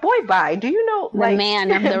like, boy, bye. Do you know, the man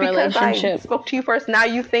of the relationship. I spoke to you first. Now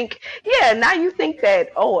you think that,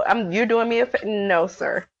 you're doing me a favor. No,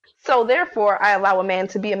 sir. So therefore, I allow a man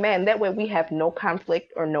to be a man. That way we have no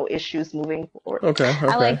conflict or no issues moving forward. Okay.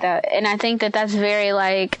 I like that. And I think that that's very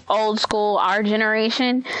like old school, our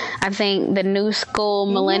generation. I think the new school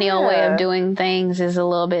millennial way of doing things is a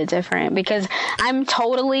little bit different because I'm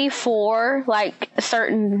totally for like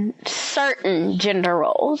certain gender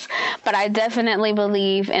roles, but I definitely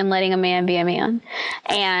believe in letting a man be a man.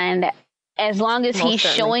 And as long as he's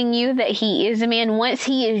showing you that he is a man, once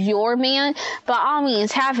he is your man, by all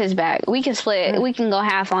means, have his back. We can split. Mm-hmm. We can go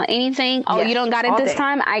half on anything. Oh, you don't got it this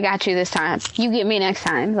time? I got you this time. You get me next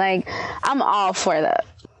time. Like, I'm all for that.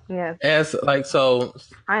 Yeah. As like so,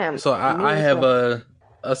 I am. So I have a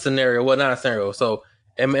scenario. Well, not a scenario. So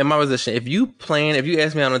in my position, if you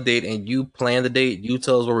ask me on a date and you plan the date, you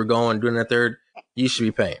tell us where we're going, doing the third, you should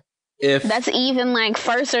be paying. If that's even like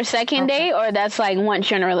first or second date, or that's like once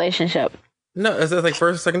you're in a relationship. No, it's like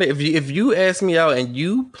first or second date. If you ask me out and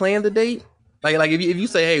you plan the date, like if you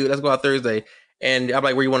say, hey, let's go out Thursday, and I'm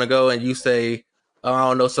like, where you want to go, and you say, oh, I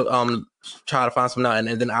don't know, so try to find something out,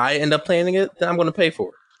 and then I end up planning it, then I'm going to pay for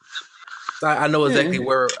it. So I know exactly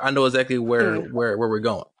where we're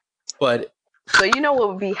going. But so you know what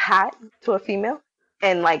would be hot to a female,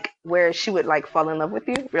 and like where she would like fall in love with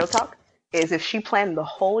you, real talk, is if she planned the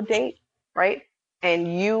whole date, right,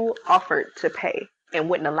 and you offered to pay. And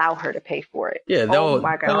wouldn't allow her to pay for it. Yeah,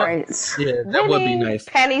 my God. That would be nice.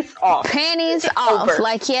 Panties off. Panties off. Over.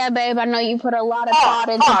 Like, yeah, babe, I know you put a lot of thought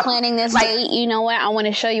into planning this date. You know what? I want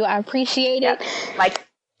to show you I appreciate it. Like,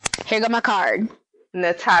 here go my card.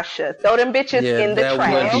 Natasha, throw them bitches in the trash.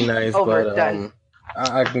 That would be nice, over, but done.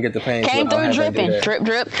 I can get the pain. Came through dripping. Drip,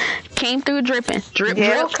 drip. Came through dripping. Drip,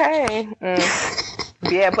 drip. Okay.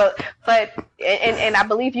 Yeah, but and I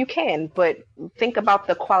believe you can, but think about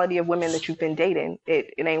the quality of women that you've been dating.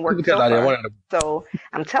 It ain't worked so far. So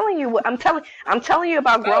I'm telling you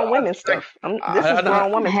about grown women stuff. This is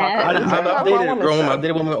grown women talk. I've dated grown women. I've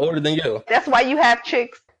dated women older than you. That's why you have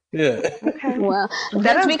chicks. Yeah. Okay. Well,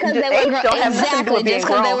 that's because they were grown. Exactly. Just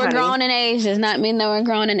because they were grown in age does not mean they were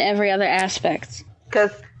grown in every other aspect.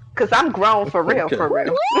 Because I'm grown for real, for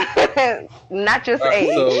real. Not just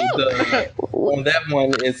age. So on that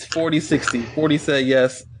one, it's 40-60. 40 said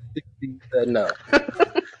yes, 60 said no.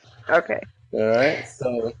 Okay. All right.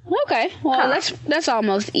 So. Okay. Well, that's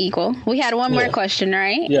almost equal. We had one more question,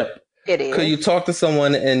 right? Yep. It is. Could you talk to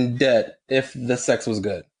someone in debt if the sex was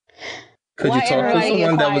good? Could you talk to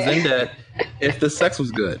someone that was in debt if the sex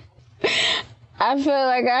was good? I feel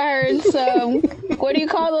like I heard some. What do you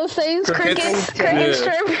call those things? Crickets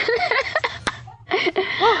chirping.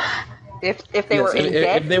 If they were in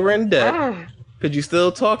debt. If they were in debt, could you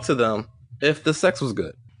still talk to them if the sex was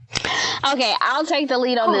good? Okay, I'll take the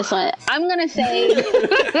lead on this one. I'm gonna say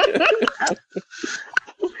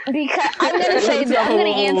because I'm gonna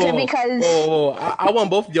answer because I want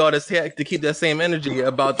both of y'all to keep that same energy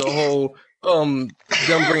about the whole them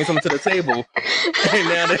bringing something to the table, and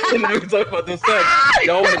now we talk about the sex.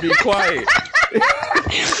 Y'all want to be quiet.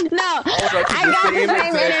 No, I got the same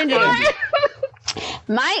energy.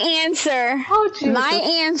 My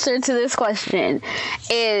answer to this question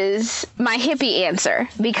is my hippie answer.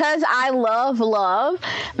 Because I love,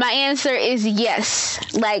 my answer is yes.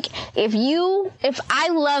 Like, if I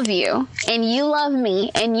love you and you love me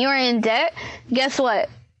and you're in debt, guess what?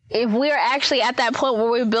 If we're actually at that point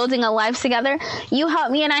where we're building a life together, you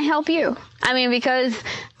help me and I help you. I mean, because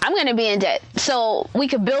I'm going to be in debt. So we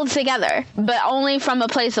could build together, but only from a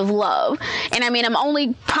place of love. And I mean, I'm only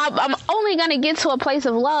going to get to a place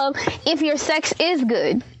of love if your sex is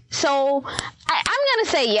good. So I'm going to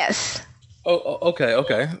say yes. Oh,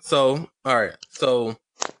 okay. So, all right.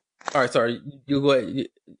 Sorry. You go ahead.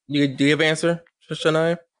 Do you have an answer,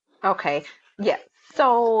 Shania? Okay. Yeah.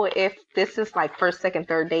 So if this is like first, second,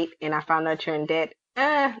 third date and I found out you're in debt,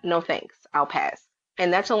 no thanks. I'll pass.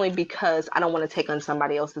 And that's only because I don't want to take on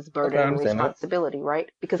somebody else's burden and responsibility, right?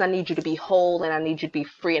 Because I need you to be whole and I need you to be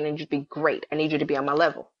free and I need you to be great. I need you to be on my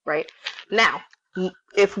level, right? Now,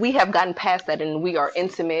 if we have gotten past that and we are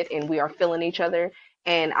intimate and we are feeling each other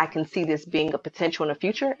and I can see this being a potential in the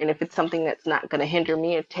future, and if it's something that's not going to hinder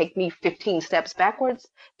me or take me 15 steps backwards,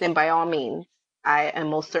 then by all means, I am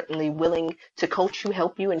most certainly willing to coach you,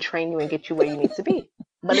 help you, and train you and get you where you need to be.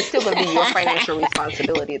 But it's still going to be your financial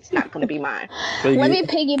responsibility. It's not going to be mine. Let me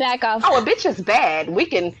piggyback off. Oh, a bitch is bad.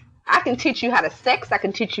 I can teach you how to sex. I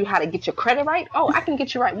can teach you how to get your credit right. Oh, I can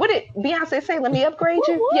get you right. What did Beyonce say? Let me upgrade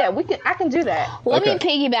you. Yeah, I can do that. Let me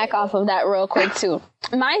piggyback off of that real quick too.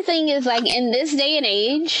 My thing is, like, in this day and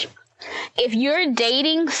age, if you're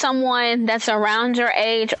dating someone that's around your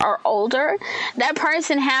age or older, that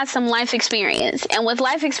person has some life experience. And with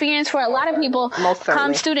life experience, for a lot of people,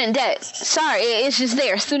 comes student debt. Sorry, it's just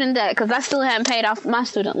there, student debt, because I still haven't paid off my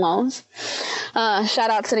student loans. Shout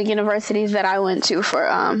out to the universities that I went to for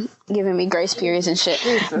giving me grace periods and shit.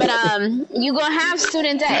 But you gonna have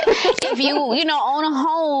student debt. If you own a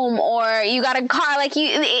home or you got a car, like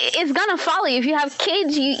it's gonna follow you. If you have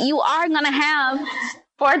kids, you are gonna have.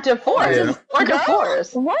 For divorce.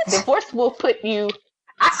 What? Divorce will put you.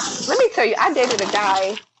 Let me tell you, I dated a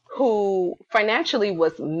guy who financially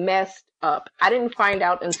was messed up. I didn't find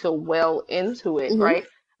out until well into it, right?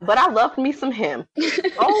 But I loved me some him.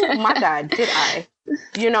 Oh my God, did I?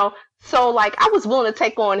 So like I was willing to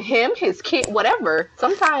take on him, his kid, whatever.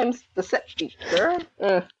 Sometimes girl.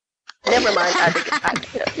 Never mind.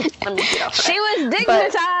 Let me get off that. She was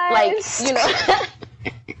dignitized.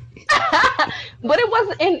 But,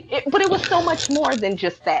 but it was so much more than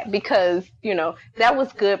just that, because that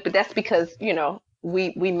was good, but that's because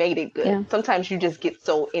we made it good. Yeah. Sometimes you just get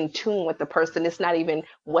so in tune with the person, it's not even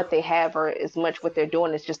what they have or as much what they're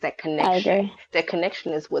doing, it's just that connection. I agree. That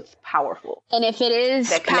connection is what's powerful, and if it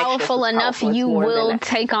is powerful enough, you will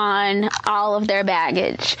take on all of their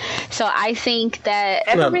baggage. So I think that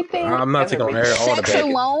I'm not taking on all the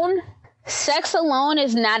baggage. Sex alone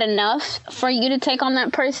is not enough for you to take on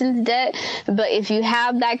that person's debt. But if you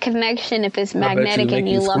have that connection, if it's magnetic and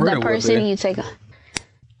you love that person, you take.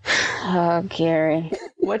 Oh, Gary,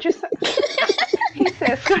 what'd you say? He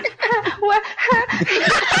says, "What?"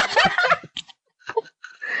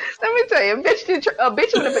 Let me tell you, a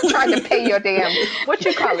bitch would have been trying to pay your damn, what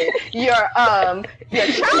you call it, your child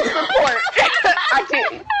support. I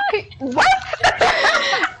did. What?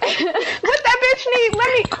 What that bitch need?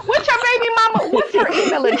 What's your baby mama? What's her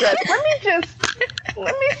email address? Let me just.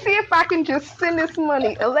 Let me see if I can just send this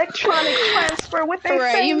money electronic transfer. What they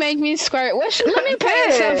say? You make me squirt. Let me pay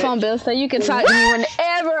a cell phone bill so you can talk to me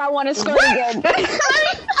whenever I want to squirt again.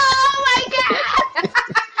 Oh my god!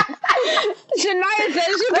 Shania says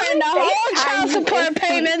she's paying the whole child support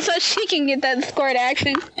payment so she can get that squirt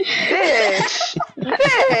action.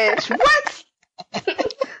 Bitch, what?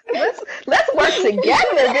 Let's work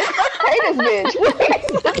together, bitch. Let's pay this bitch.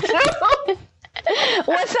 What do you do?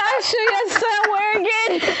 What size shoe your son wear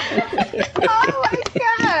again? Oh my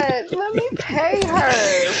god! Let me pay her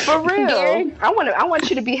for real. Gary? I want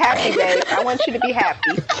you to be happy, babe. I want you to be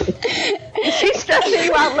happy. She's stressing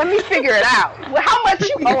you out. Let me figure it out. Well, how much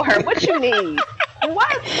you owe her? What you need?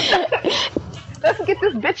 What? Let's get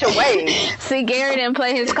this bitch away. See, Gary didn't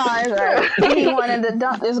play his cards right. He wanted to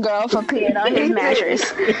dump this girl for peeing on his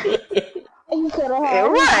mattress. He could have had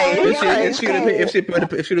right.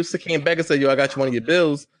 If she came back and said, "Yo, I got you one of your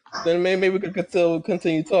bills," then maybe we could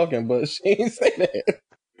continue talking. But she ain't say that.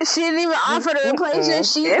 She didn't even offer to replace your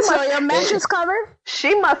sheets or your mattress cover.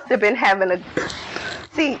 She must have been having a.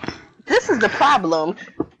 See, this is the problem.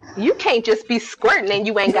 You can't just be squirting and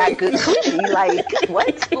you ain't got good coochie. Like,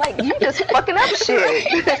 what? Like, you just fucking up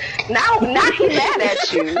shit. Now he mad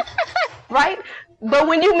at you, right? But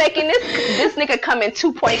when you making this nigga come in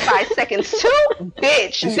 2.5 seconds too,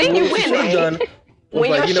 bitch, then you winning.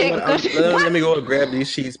 When your shit let me go and grab these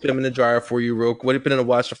sheets, put them in the dryer for you real quick, put them in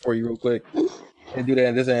the washer for you real quick, and do that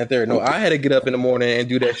and this and that third. No, I had to get up in the morning and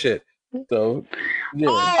do that shit. So, yeah.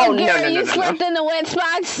 Oh, Gary, no, you slept in the wet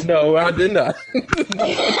spots? No, I did not.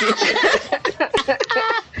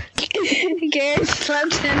 Gary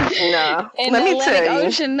slept in the Atlantic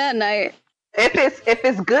Ocean that night. If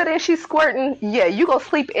it's good and she's squirting, yeah, you go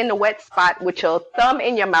sleep in the wet spot with your thumb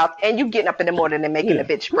in your mouth, and you getting up in the morning and making a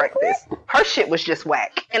bitch breakfast. Her shit was just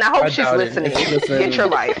whack, and I hope she's listening. Get your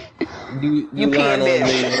life. You peeing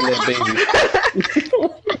bitch.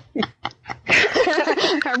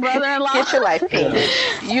 Her brother-in-law. Get your life, bitch.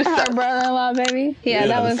 You her brother-in-law, baby. Yeah,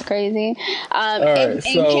 that was crazy. In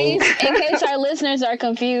case our listeners are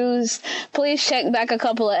confused, please check back a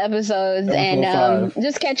couple of episodes and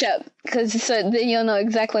just catch up, because then you'll know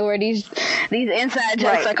exactly where these inside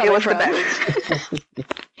jokes are coming from.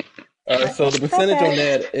 So the percentage on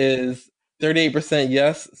that is 38%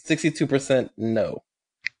 yes, 62% no.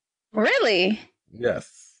 Really?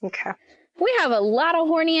 Yes. Okay. We have a lot of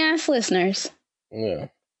horny ass listeners. Yeah.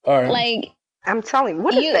 All right. Like, I'm telling you,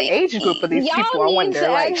 what is the age group of these people? I wonder.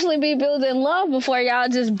 Y'all need to actually be building love before y'all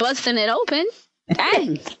just busting it open.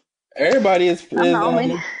 Dang. Everybody is right.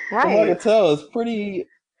 I can tell, is pretty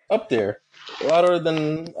up there. Louder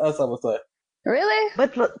than us, I would say. Really?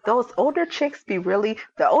 But look, those older chicks be really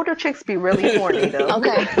horny though.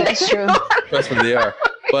 Okay, that's true. Trust me, they are.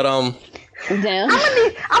 But damn. I'm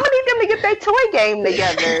gonna need them to get their toy game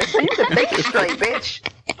together so you can think it straight, bitch.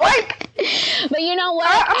 Like, but you know what?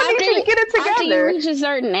 I'm gonna need you to get it together. After you reach a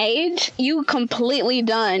certain age, you completely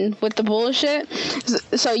done with the bullshit.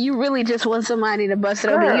 So you really just want somebody to bust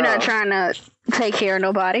it open. You're not trying to take care of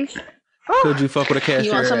nobody. Could you fuck with a cashier?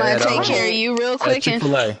 You want somebody to take care of you real quick?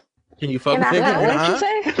 Chick-fil-A. Can you fuck with what you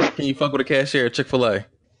say? Can you fuck with a cashier at Chick-fil-A?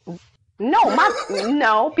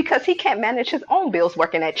 No, because he can't manage his own bills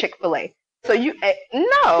working at Chick-fil-A. So you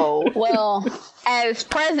no. Well, as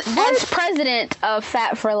president of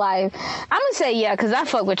Fat for Life, I'm gonna say yeah, because I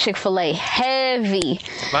fuck with Chick-fil-A heavy.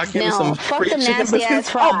 Now, fuck them nasty ass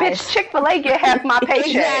fries. Oh, bitch, Chick-fil-A get half my paycheck.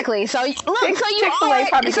 Exactly. So look, Chick-fil-A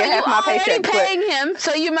probably get half my paycheck. You're already paying him,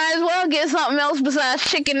 so you might as well get something else besides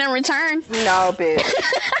chicken in return. No, bitch.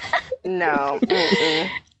 No.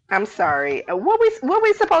 I'm sorry. What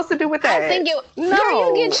we supposed to do with that? I think you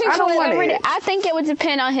get Chick-fil-A every day. I think it would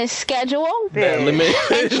depend on his schedule. And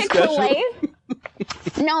Chick-fil-A.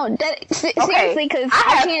 No, seriously, because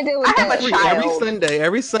I can't do with that.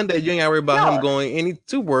 Every Sunday, you ain't gotta worry about him going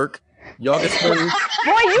to work. Y'all can spend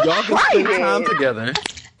time together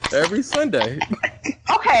every Sunday.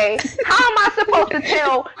 Okay, how am I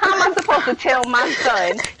supposed to tell my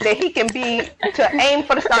son that he can be to aim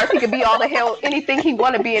for the stars? He can be all the hell anything he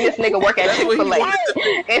want to be, and this nigga work at Chick-fil-A,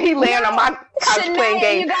 and he laying on my couch playing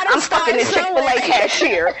games. I'm fucking the Chick-fil-A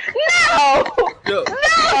cashier. No. I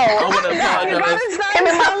want to apologize. Him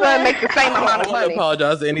and my son make the same amount of money. I want to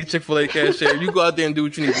apologize to any Chick-fil-A cashier. You go out there and do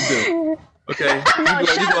what you need to do. Okay. You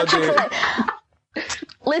go out there.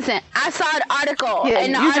 Listen, I saw an article,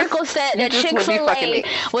 and the article said that Chick-fil-A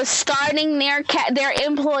was starting their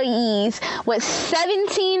employees with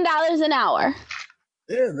 $17 an hour.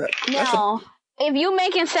 Yeah, if you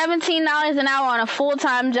making $17 an hour on a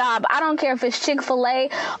full-time job, I don't care if it's Chick-fil-A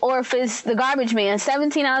or if it's the garbage man.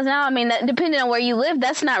 $17 an hour. I mean, that, depending on where you live,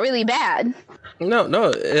 that's not really bad. No.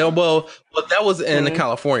 Well, that was in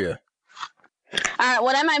California. All right.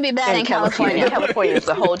 Well, that might be bad in California. California is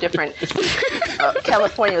a whole different.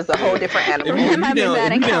 California is a whole different animal.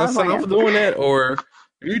 If you down south doing that, or if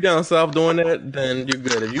you down south doing that, then you're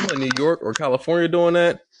good. If you in New York or California doing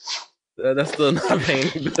that, that's still not paying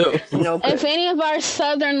bills. No. If any of our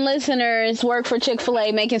southern listeners work for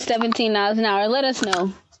Chick-fil-A making $17 an hour, let us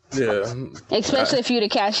know. Yeah. Especially if you're the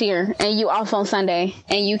cashier and you off on Sunday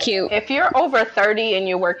and you cute. If you're over 30 and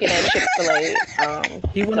you're working at Chick-fil-A,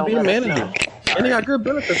 he want to be a manager. And he got good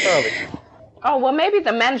benefits, probably. Oh, well, maybe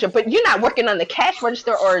the manager, but you're not working on the cash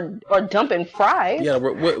register or dumping fries. Yeah,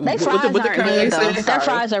 what the Kanye say? Their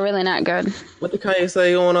fries are really not good. What did Kanye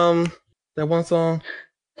say on that one song?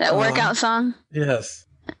 That workout song? Yes.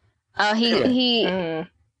 Oh, he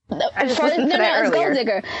I just listened to that earlier. Gold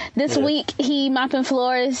Digger. This week he mopping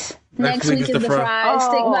floors. Next week is the fries.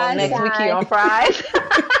 Stick by next side. week he on fries.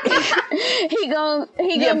 he gonna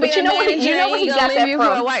be but you know what he got that from?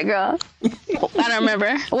 For a white girl. I don't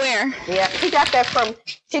remember where. Yeah, he got that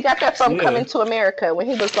from Coming to America when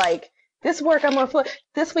he was like, this week I'm on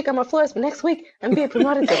floors, but next week I'm being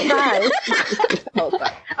promoted to fries.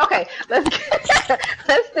 Sorry. Okay, let's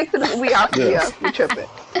stick to the we tripping.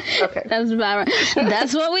 Okay, that's about right.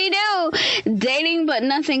 That's what we do. Dating, but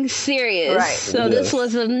nothing serious. Right. So this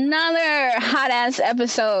was another hot ass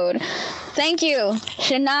episode. Thank you,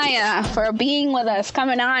 Shania, for being with us,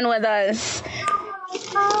 coming on with us.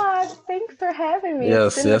 Thanks for having me.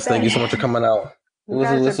 Yes. Thank you so much for coming out. It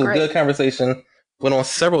was a good conversation. Went on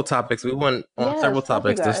several topics. We went on several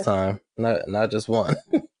topics this time, not just one.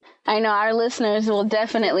 I know our listeners will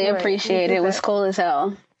definitely appreciate it. It was cool as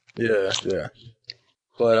hell. Yeah.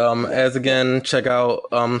 But as again, check out,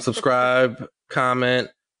 subscribe, comment,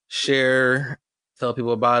 share, tell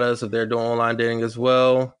people about us if they're doing online dating as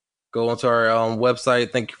well. Go onto our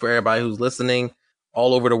website. Thank you for everybody who's listening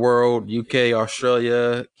all over the world: UK,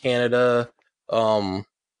 Australia, Canada,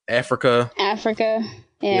 Africa.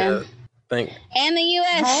 Yeah. And the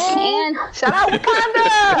U.S. And shout out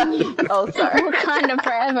Wakanda. Oh, sorry. Wakanda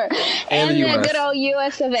forever. And the good old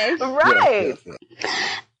U.S. of A. Right.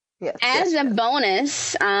 Yes, as a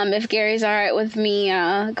bonus, if Gary's all right with me,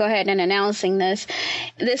 go ahead and announcing this.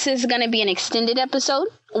 This is going to be an extended episode.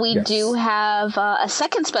 We do have a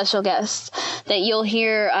second special guest that you'll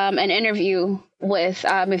hear an interview with.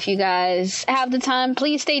 If you guys have the time,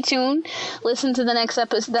 please stay tuned. Listen to the next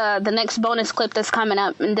episode, the next bonus clip that's coming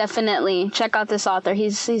up, and definitely check out this author.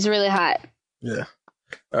 He's really hot. Yeah.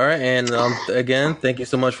 All right, and again, thank you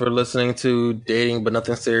so much for listening to Dating But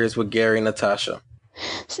Nothing Serious with Gary and Natasha.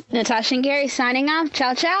 Natasha and Gary signing off.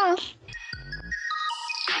 Ciao, ciao.